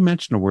cases. Could you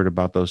mention a word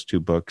about those two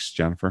books,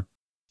 Jennifer?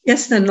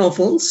 Yes, they're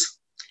novels.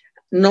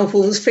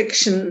 Novels,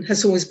 fiction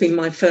has always been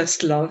my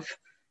first love.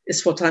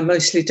 It's what I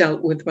mostly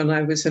dealt with when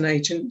I was an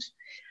agent.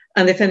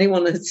 And if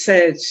anyone had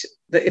said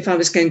that if I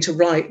was going to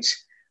write,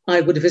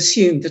 I would have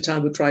assumed that I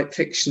would write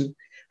fiction.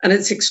 And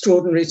it's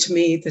extraordinary to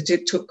me that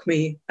it took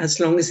me as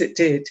long as it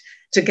did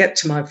to get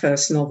to my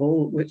first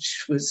novel,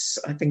 which was,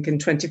 I think, in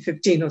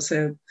 2015 or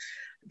so.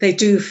 They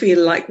do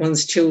feel like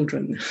one's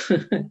children.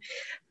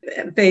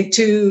 They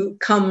do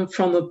come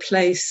from a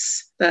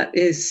place that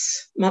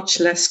is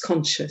much less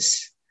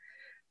conscious.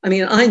 I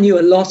mean, I knew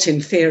a lot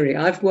in theory.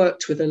 I've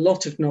worked with a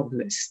lot of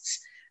novelists.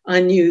 I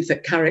knew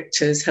that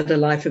characters had a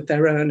life of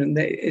their own and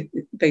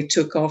they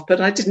took off, but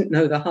I didn't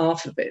know the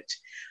half of it.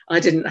 I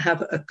didn't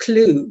have a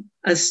clue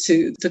as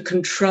to the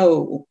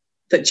control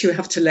that you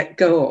have to let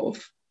go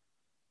of.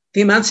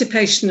 The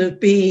Emancipation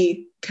of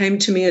Bee came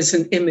to me as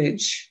an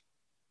image.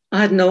 I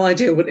had no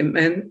idea what it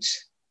meant.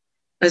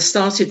 I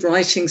started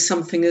writing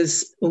something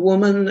as a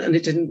woman and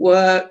it didn't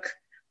work.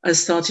 I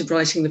started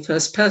writing the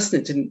first person,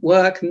 it didn't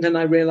work. And then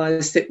I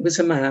realized it was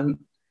a man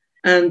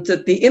and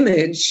that the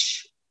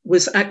image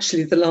was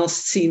actually the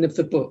last scene of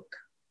the book.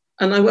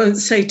 And I won't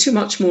say too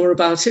much more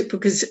about it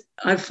because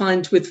I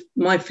find with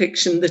my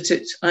fiction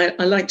that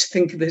I like to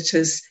think of it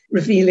as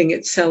revealing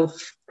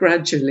itself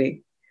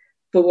gradually.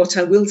 But what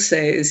I will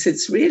say is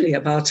it's really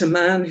about a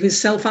man who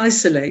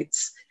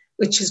self-isolates,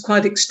 which is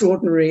quite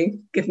extraordinary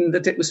given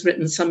that it was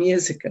written some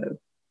years ago.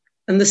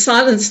 And The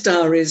Silence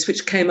Diaries,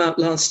 which came out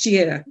last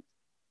year,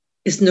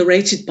 is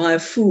narrated by a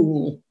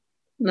fool.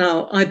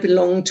 Now, I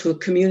belong to a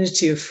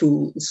community of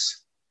fools.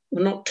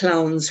 We're not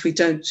clowns. We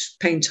don't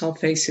paint our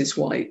faces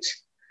white,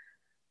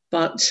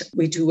 but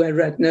we do wear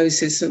red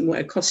noses and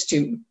wear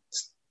costumes.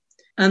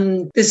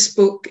 And this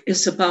book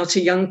is about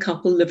a young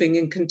couple living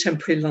in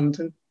contemporary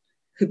London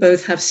who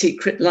both have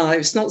secret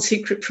lives, not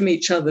secret from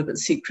each other, but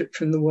secret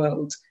from the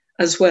world,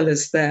 as well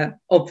as their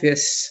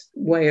obvious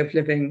way of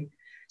living.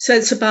 So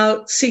it's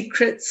about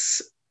secrets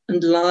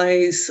and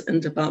lies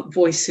and about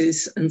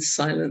voices and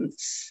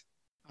silence.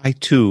 I,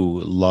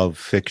 too, love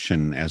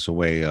fiction as a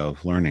way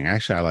of learning.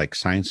 Actually, I like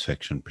science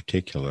fiction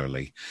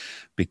particularly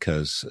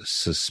because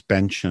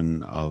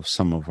suspension of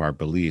some of our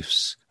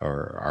beliefs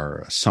or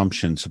our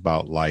assumptions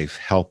about life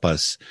help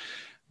us.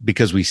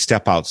 Because we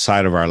step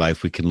outside of our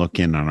life, we can look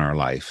in on our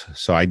life.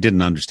 So I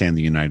didn't understand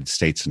the United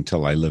States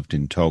until I lived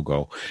in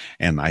Togo,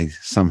 and I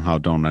somehow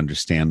don't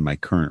understand my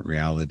current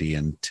reality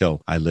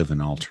until I live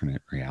an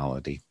alternate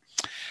reality.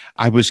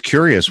 I was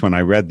curious when I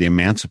read The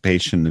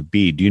Emancipation of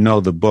Bee. Do you know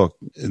the book,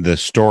 The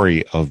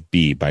Story of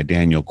Bee by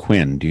Daniel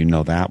Quinn? Do you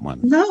know that one?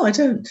 No, I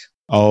don't.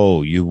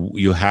 Oh,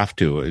 you have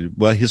to.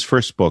 Well, his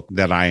first book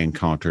that I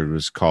encountered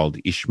was called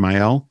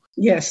Ishmael.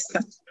 Yes,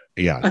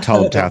 yeah, a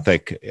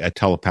telepathic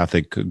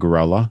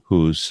gorilla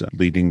who's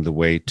leading the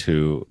way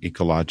to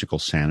ecological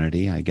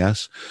sanity, I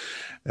guess.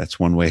 That's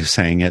one way of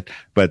saying it.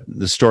 But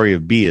The Story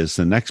of Bee is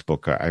the next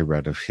book I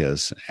read of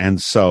his.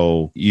 And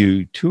so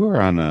you two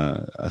are on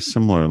a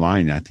similar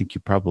line. I think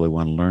you probably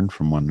want to learn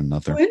from one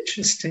another. Oh,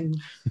 interesting.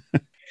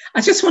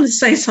 I just want to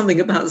say something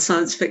about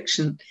science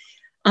fiction.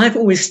 I've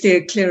always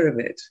steered clear of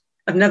it.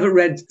 I've never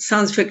read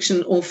science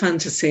fiction or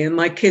fantasy, and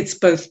my kids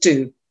both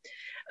do.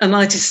 And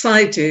I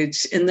decided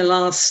in the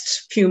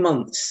last few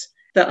months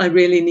that I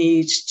really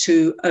need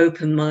to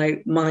open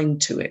my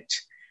mind to it.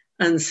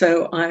 And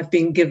so I've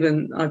been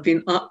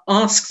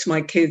asked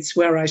my kids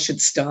where I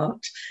should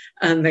start,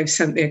 and they've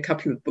sent me a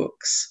couple of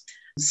books.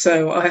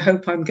 So I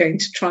hope I'm going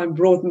to try and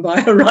broaden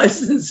my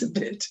horizons a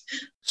bit.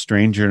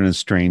 Stranger in a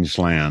Strange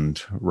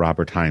Land,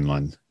 Robert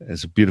Heinlein,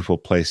 is a beautiful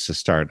place to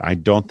start. I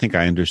don't think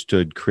I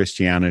understood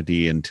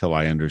Christianity until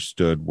I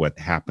understood what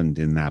happened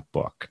in that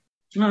book.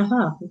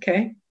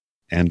 Okay.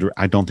 And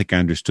I don't think I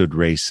understood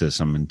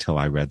racism until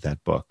I read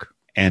that book.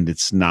 And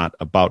it's not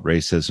about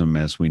racism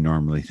as we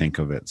normally think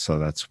of it. So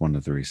that's one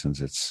of the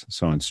reasons it's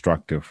so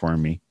instructive for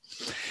me.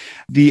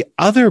 The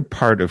other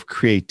part of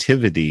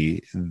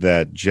creativity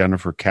that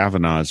Jennifer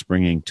Kavanagh is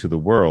bringing to the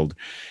world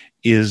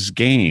is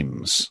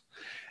games.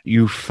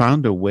 You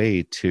found a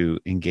way to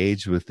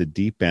engage with the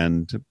deep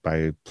end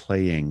by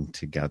playing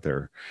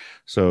together.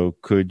 So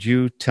could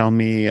you tell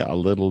me a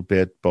little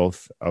bit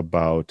both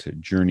about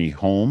Journey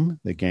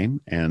Home, the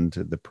game, and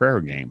the prayer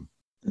game?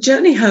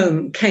 Journey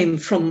Home came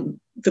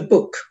from the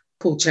book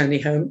called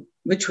Journey Home,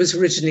 which was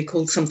originally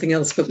called something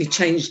else, but we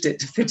changed it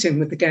to fit in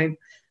with the game.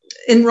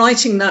 In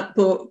writing that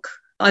book,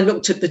 I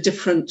looked at the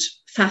different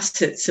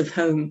facets of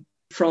home,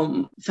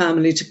 from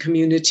family to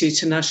community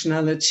to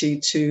nationality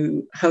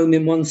to home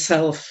in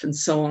oneself and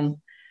so on.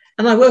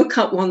 And I woke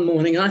up one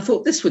morning and I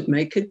thought this would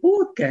make a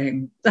board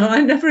game. Now,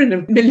 I never in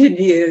a million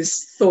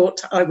years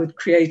thought I would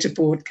create a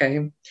board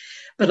game,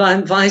 but I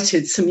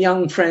invited some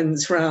young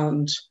friends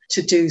round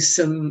to do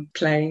some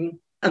playing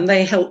and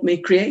they helped me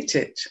create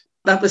it.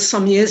 That was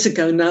some years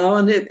ago now,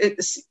 and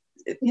it's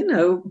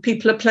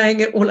people are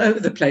playing it all over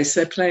the place.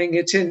 They're playing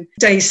it in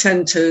day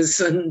centres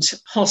and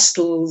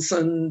hostels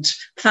and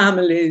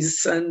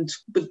families and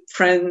with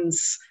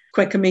friends,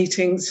 Quaker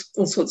meetings,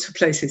 all sorts of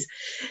places.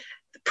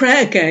 The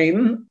prayer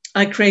game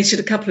I created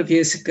a couple of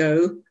years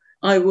ago.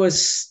 I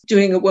was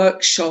doing a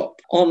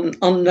workshop on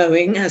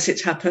unknowing as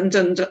it happened,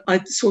 and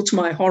I saw to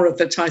my horror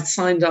that I'd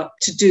signed up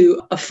to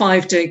do a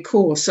 5-day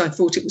course. I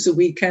thought it was a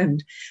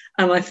weekend.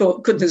 And I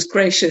thought, goodness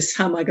gracious,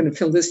 how am I going to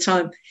fill this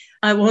time?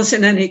 I was,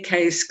 in any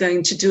case,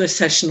 going to do a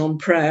session on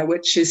prayer,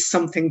 which is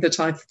something that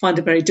I find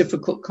a very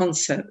difficult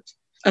concept.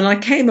 And I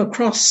came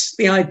across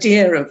the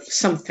idea of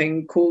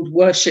something called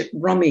Worship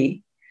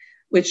Rummy,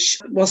 which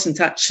wasn't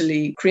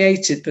actually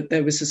created, but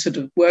there was a sort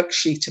of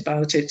worksheet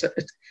about it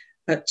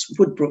at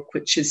Woodbrook,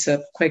 which is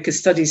a Quaker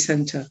Study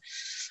Centre.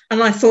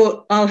 And I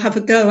thought, I'll have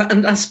a go.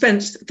 And I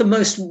spent the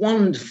most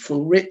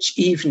wonderful, rich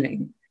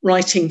evening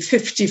writing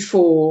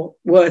 54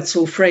 words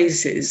or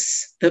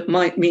phrases that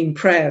might mean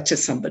prayer to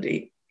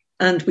somebody.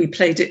 And we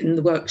played it in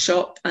the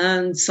workshop,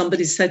 and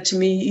somebody said to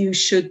me, you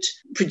should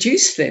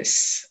produce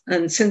this.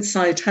 And since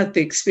I'd had the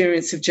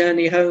experience of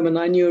Journey Home and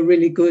I knew a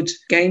really good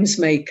games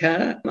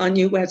maker, I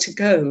knew where to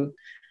go.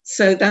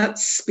 So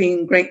that's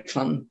been great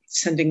fun,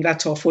 sending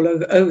that off all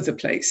over the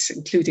place,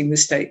 including the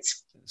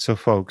States. So,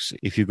 folks,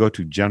 if you go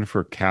to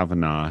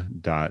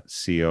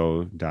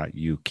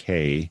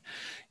jenniferkavanagh.co.uk,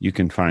 you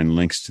can find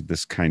links to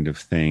this kind of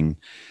thing.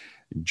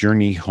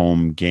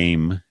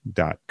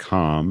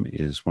 JourneyHomeGame.com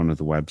is one of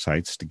the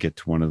websites to get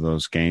to one of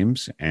those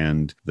games,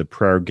 and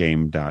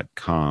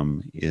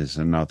theprayergame.com is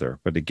another.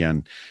 But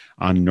again,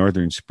 on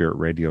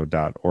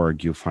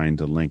northernspiritradio.org, you'll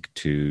find a link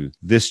to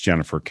this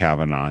Jennifer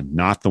Kavanagh,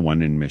 not the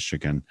one in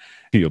Michigan.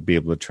 You'll be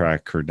able to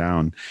track her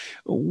down.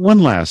 One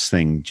last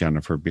thing,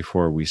 Jennifer,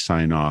 before we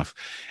sign off.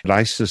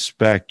 I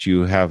suspect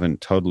you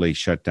haven't totally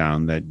shut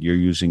down, that you're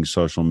using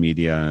social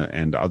media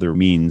and other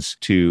means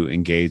to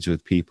engage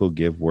with people,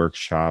 give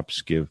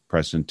workshops, give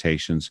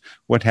presentations.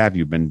 What have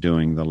you been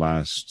doing the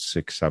last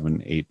 6,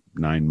 7, 8,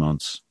 9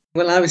 months?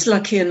 Well, I was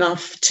lucky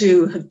enough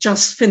to have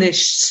just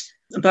finished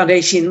about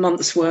 18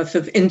 months worth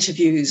of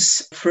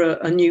interviews for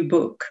a new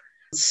book.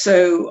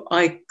 So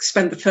I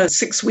spent the first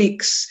 6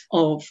 weeks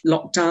of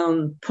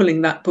lockdown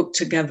pulling that book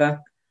together.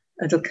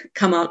 It'll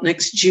come out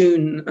next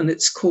June, and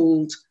it's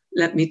called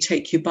Let Me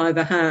Take You by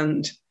the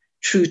Hand,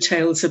 True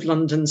Tales of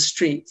London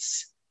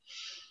Streets.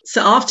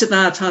 So after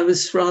that, I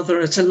was rather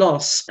at a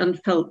loss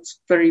and felt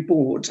very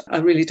bored. I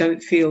really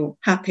don't feel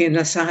happy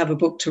unless I have a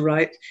book to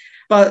write.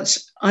 But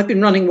I've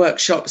been running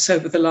workshops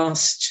over the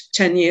last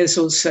 10 years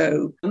or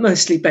so,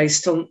 mostly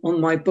based on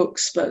my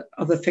books, but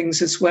other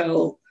things as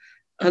well,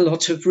 a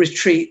lot of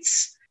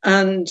retreats.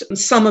 And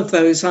some of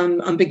those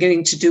I'm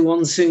beginning to do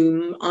on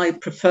Zoom. I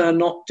prefer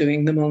not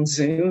doing them on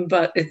Zoom,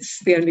 but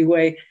it's the only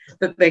way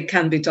that they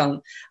can be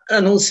done.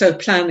 And also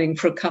planning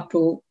for a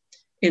couple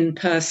in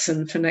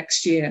person for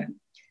next year.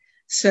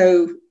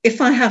 So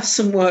if I have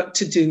some work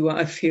to do,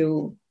 I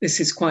feel this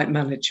is quite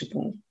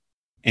manageable.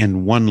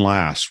 And one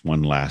last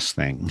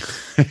thing.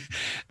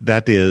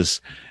 That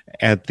is,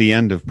 at the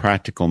end of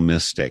Practical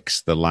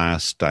Mystics, the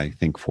last, I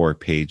think, 4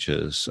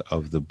 pages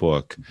of the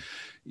book,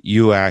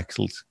 you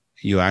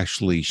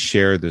actually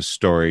share the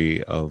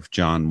story of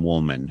John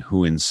Woolman,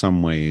 who in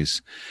some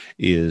ways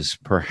is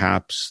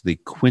perhaps the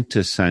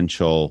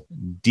quintessential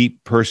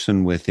deep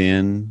person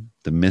within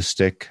the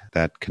mystic,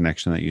 that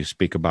connection that you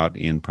speak about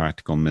in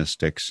Practical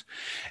Mystics,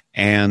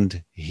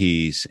 and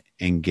he's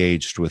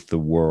engaged with the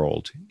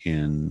world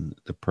in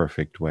the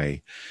perfect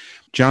way.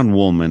 John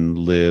Woolman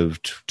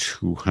lived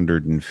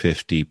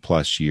 250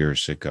 plus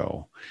years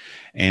ago,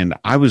 and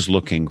I was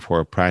looking for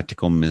a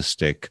practical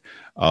mystic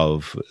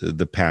of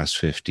the past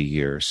 50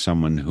 years,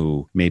 someone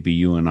who maybe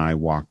you and I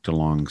walked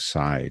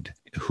alongside,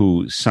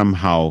 who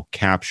somehow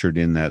captured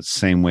in that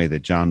same way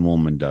that John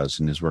Woolman does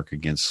in his work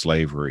against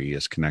slavery,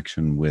 his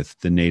connection with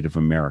the Native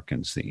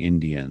Americans, the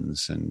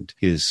Indians, and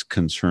his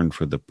concern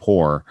for the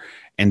poor,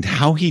 and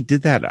how he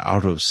did that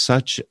out of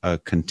such a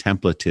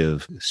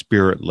contemplative,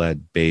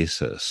 spirit-led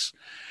basis.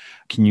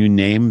 Can you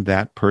name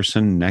that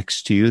person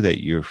next to you,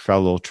 that your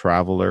fellow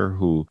traveler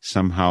who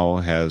somehow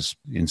has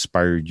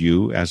inspired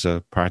you as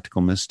a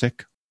practical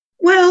mystic?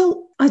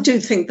 Well, I do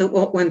think that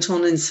what went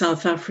on in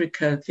South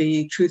Africa,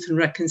 the Truth and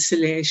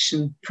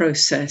Reconciliation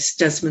process,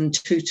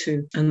 Desmond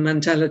Tutu and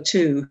Mandela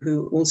too,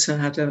 who also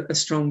had a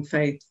strong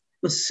faith,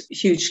 was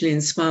hugely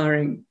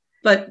inspiring.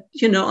 But,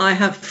 I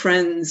have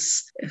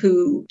friends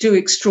who do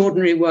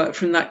extraordinary work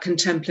from that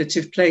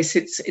contemplative place.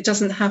 It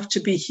doesn't have to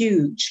be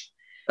huge.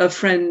 A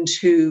friend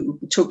who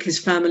took his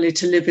family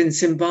to live in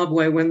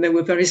Zimbabwe when they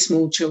were very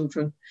small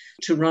children,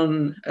 to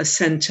run a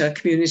centre,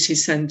 community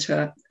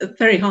centre, a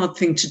very hard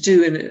thing to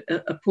do in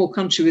a poor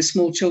country with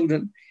small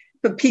children.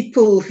 But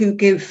people who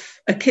give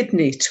a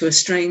kidney to a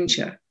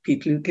stranger,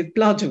 people who give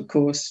blood, of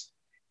course.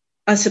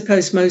 I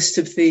suppose most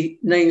of the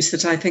names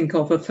that I think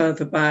of are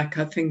further back.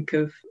 I think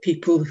of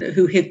people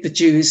who hid the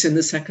Jews in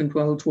the Second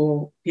World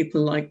War,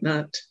 people like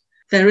that.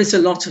 There is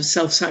a lot of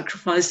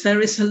self-sacrifice.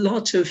 There is a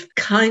lot of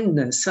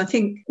kindness. I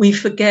think we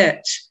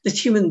forget that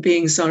human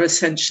beings are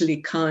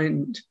essentially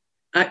kind.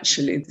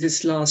 Actually,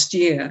 this last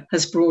year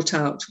has brought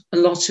out a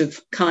lot of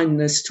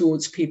kindness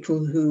towards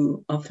people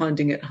who are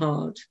finding it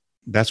hard.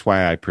 That's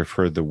why I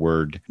prefer the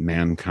word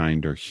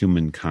mankind or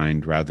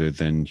humankind rather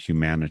than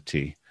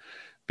humanity,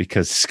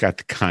 because it's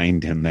got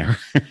kind in there.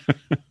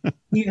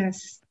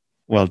 Yes.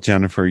 Well,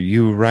 Jennifer,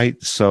 you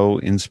write so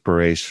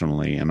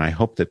inspirationally, and I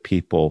hope that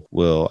people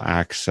will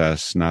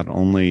access not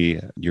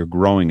only your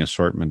growing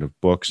assortment of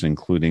books,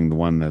 including the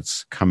one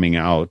that's coming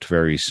out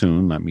very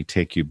soon, Let Me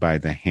Take You by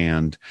the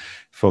Hand.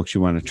 Folks,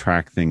 you want to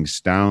track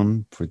things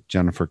down for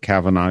Jennifer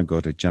Kavanagh,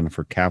 go to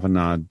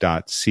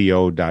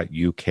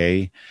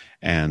jenniferkavanagh.co.uk,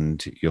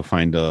 and you'll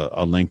find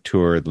a link to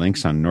her,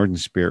 links on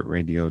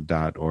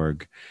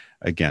northernspiritradio.org.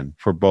 Again,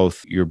 for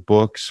both your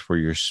books, for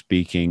your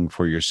speaking,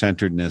 for your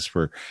centeredness,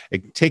 for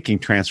taking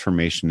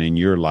transformation in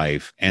your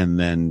life and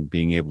then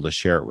being able to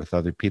share it with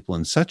other people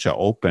in such an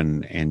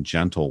open and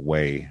gentle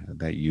way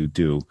that you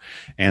do,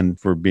 and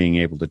for being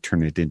able to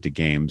turn it into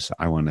games.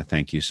 I want to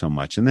thank you so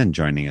much. And then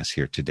joining us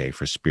here today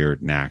for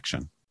Spirit in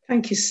Action.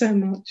 Thank you so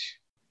much.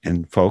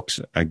 And folks,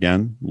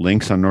 again,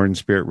 links on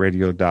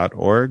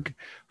northernspiritradio.org.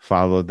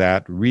 Follow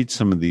that, read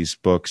some of these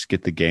books,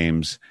 get the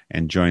games,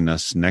 and join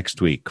us next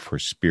week for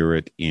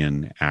Spirit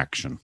in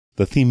Action.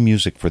 The theme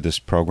music for this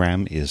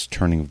program is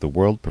Turning of the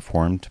World,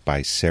 performed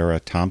by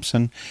Sarah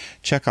Thompson.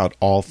 Check out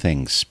all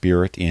things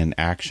Spirit in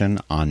Action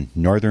on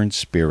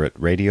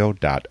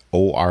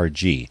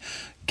northernspiritradio.org.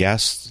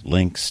 guests,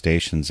 links,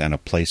 stations, and a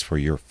place for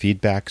your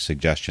feedback,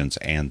 suggestions,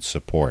 and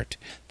support.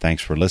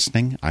 Thanks for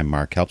listening. I'm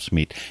Mark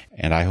Helpsmeet,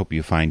 and I hope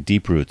you find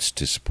deep roots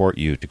to support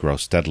you to grow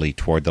steadily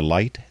toward the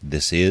light.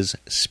 This is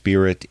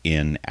Spirit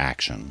in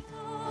Action.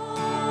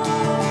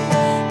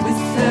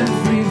 With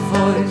every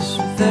voice,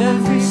 with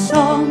every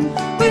song,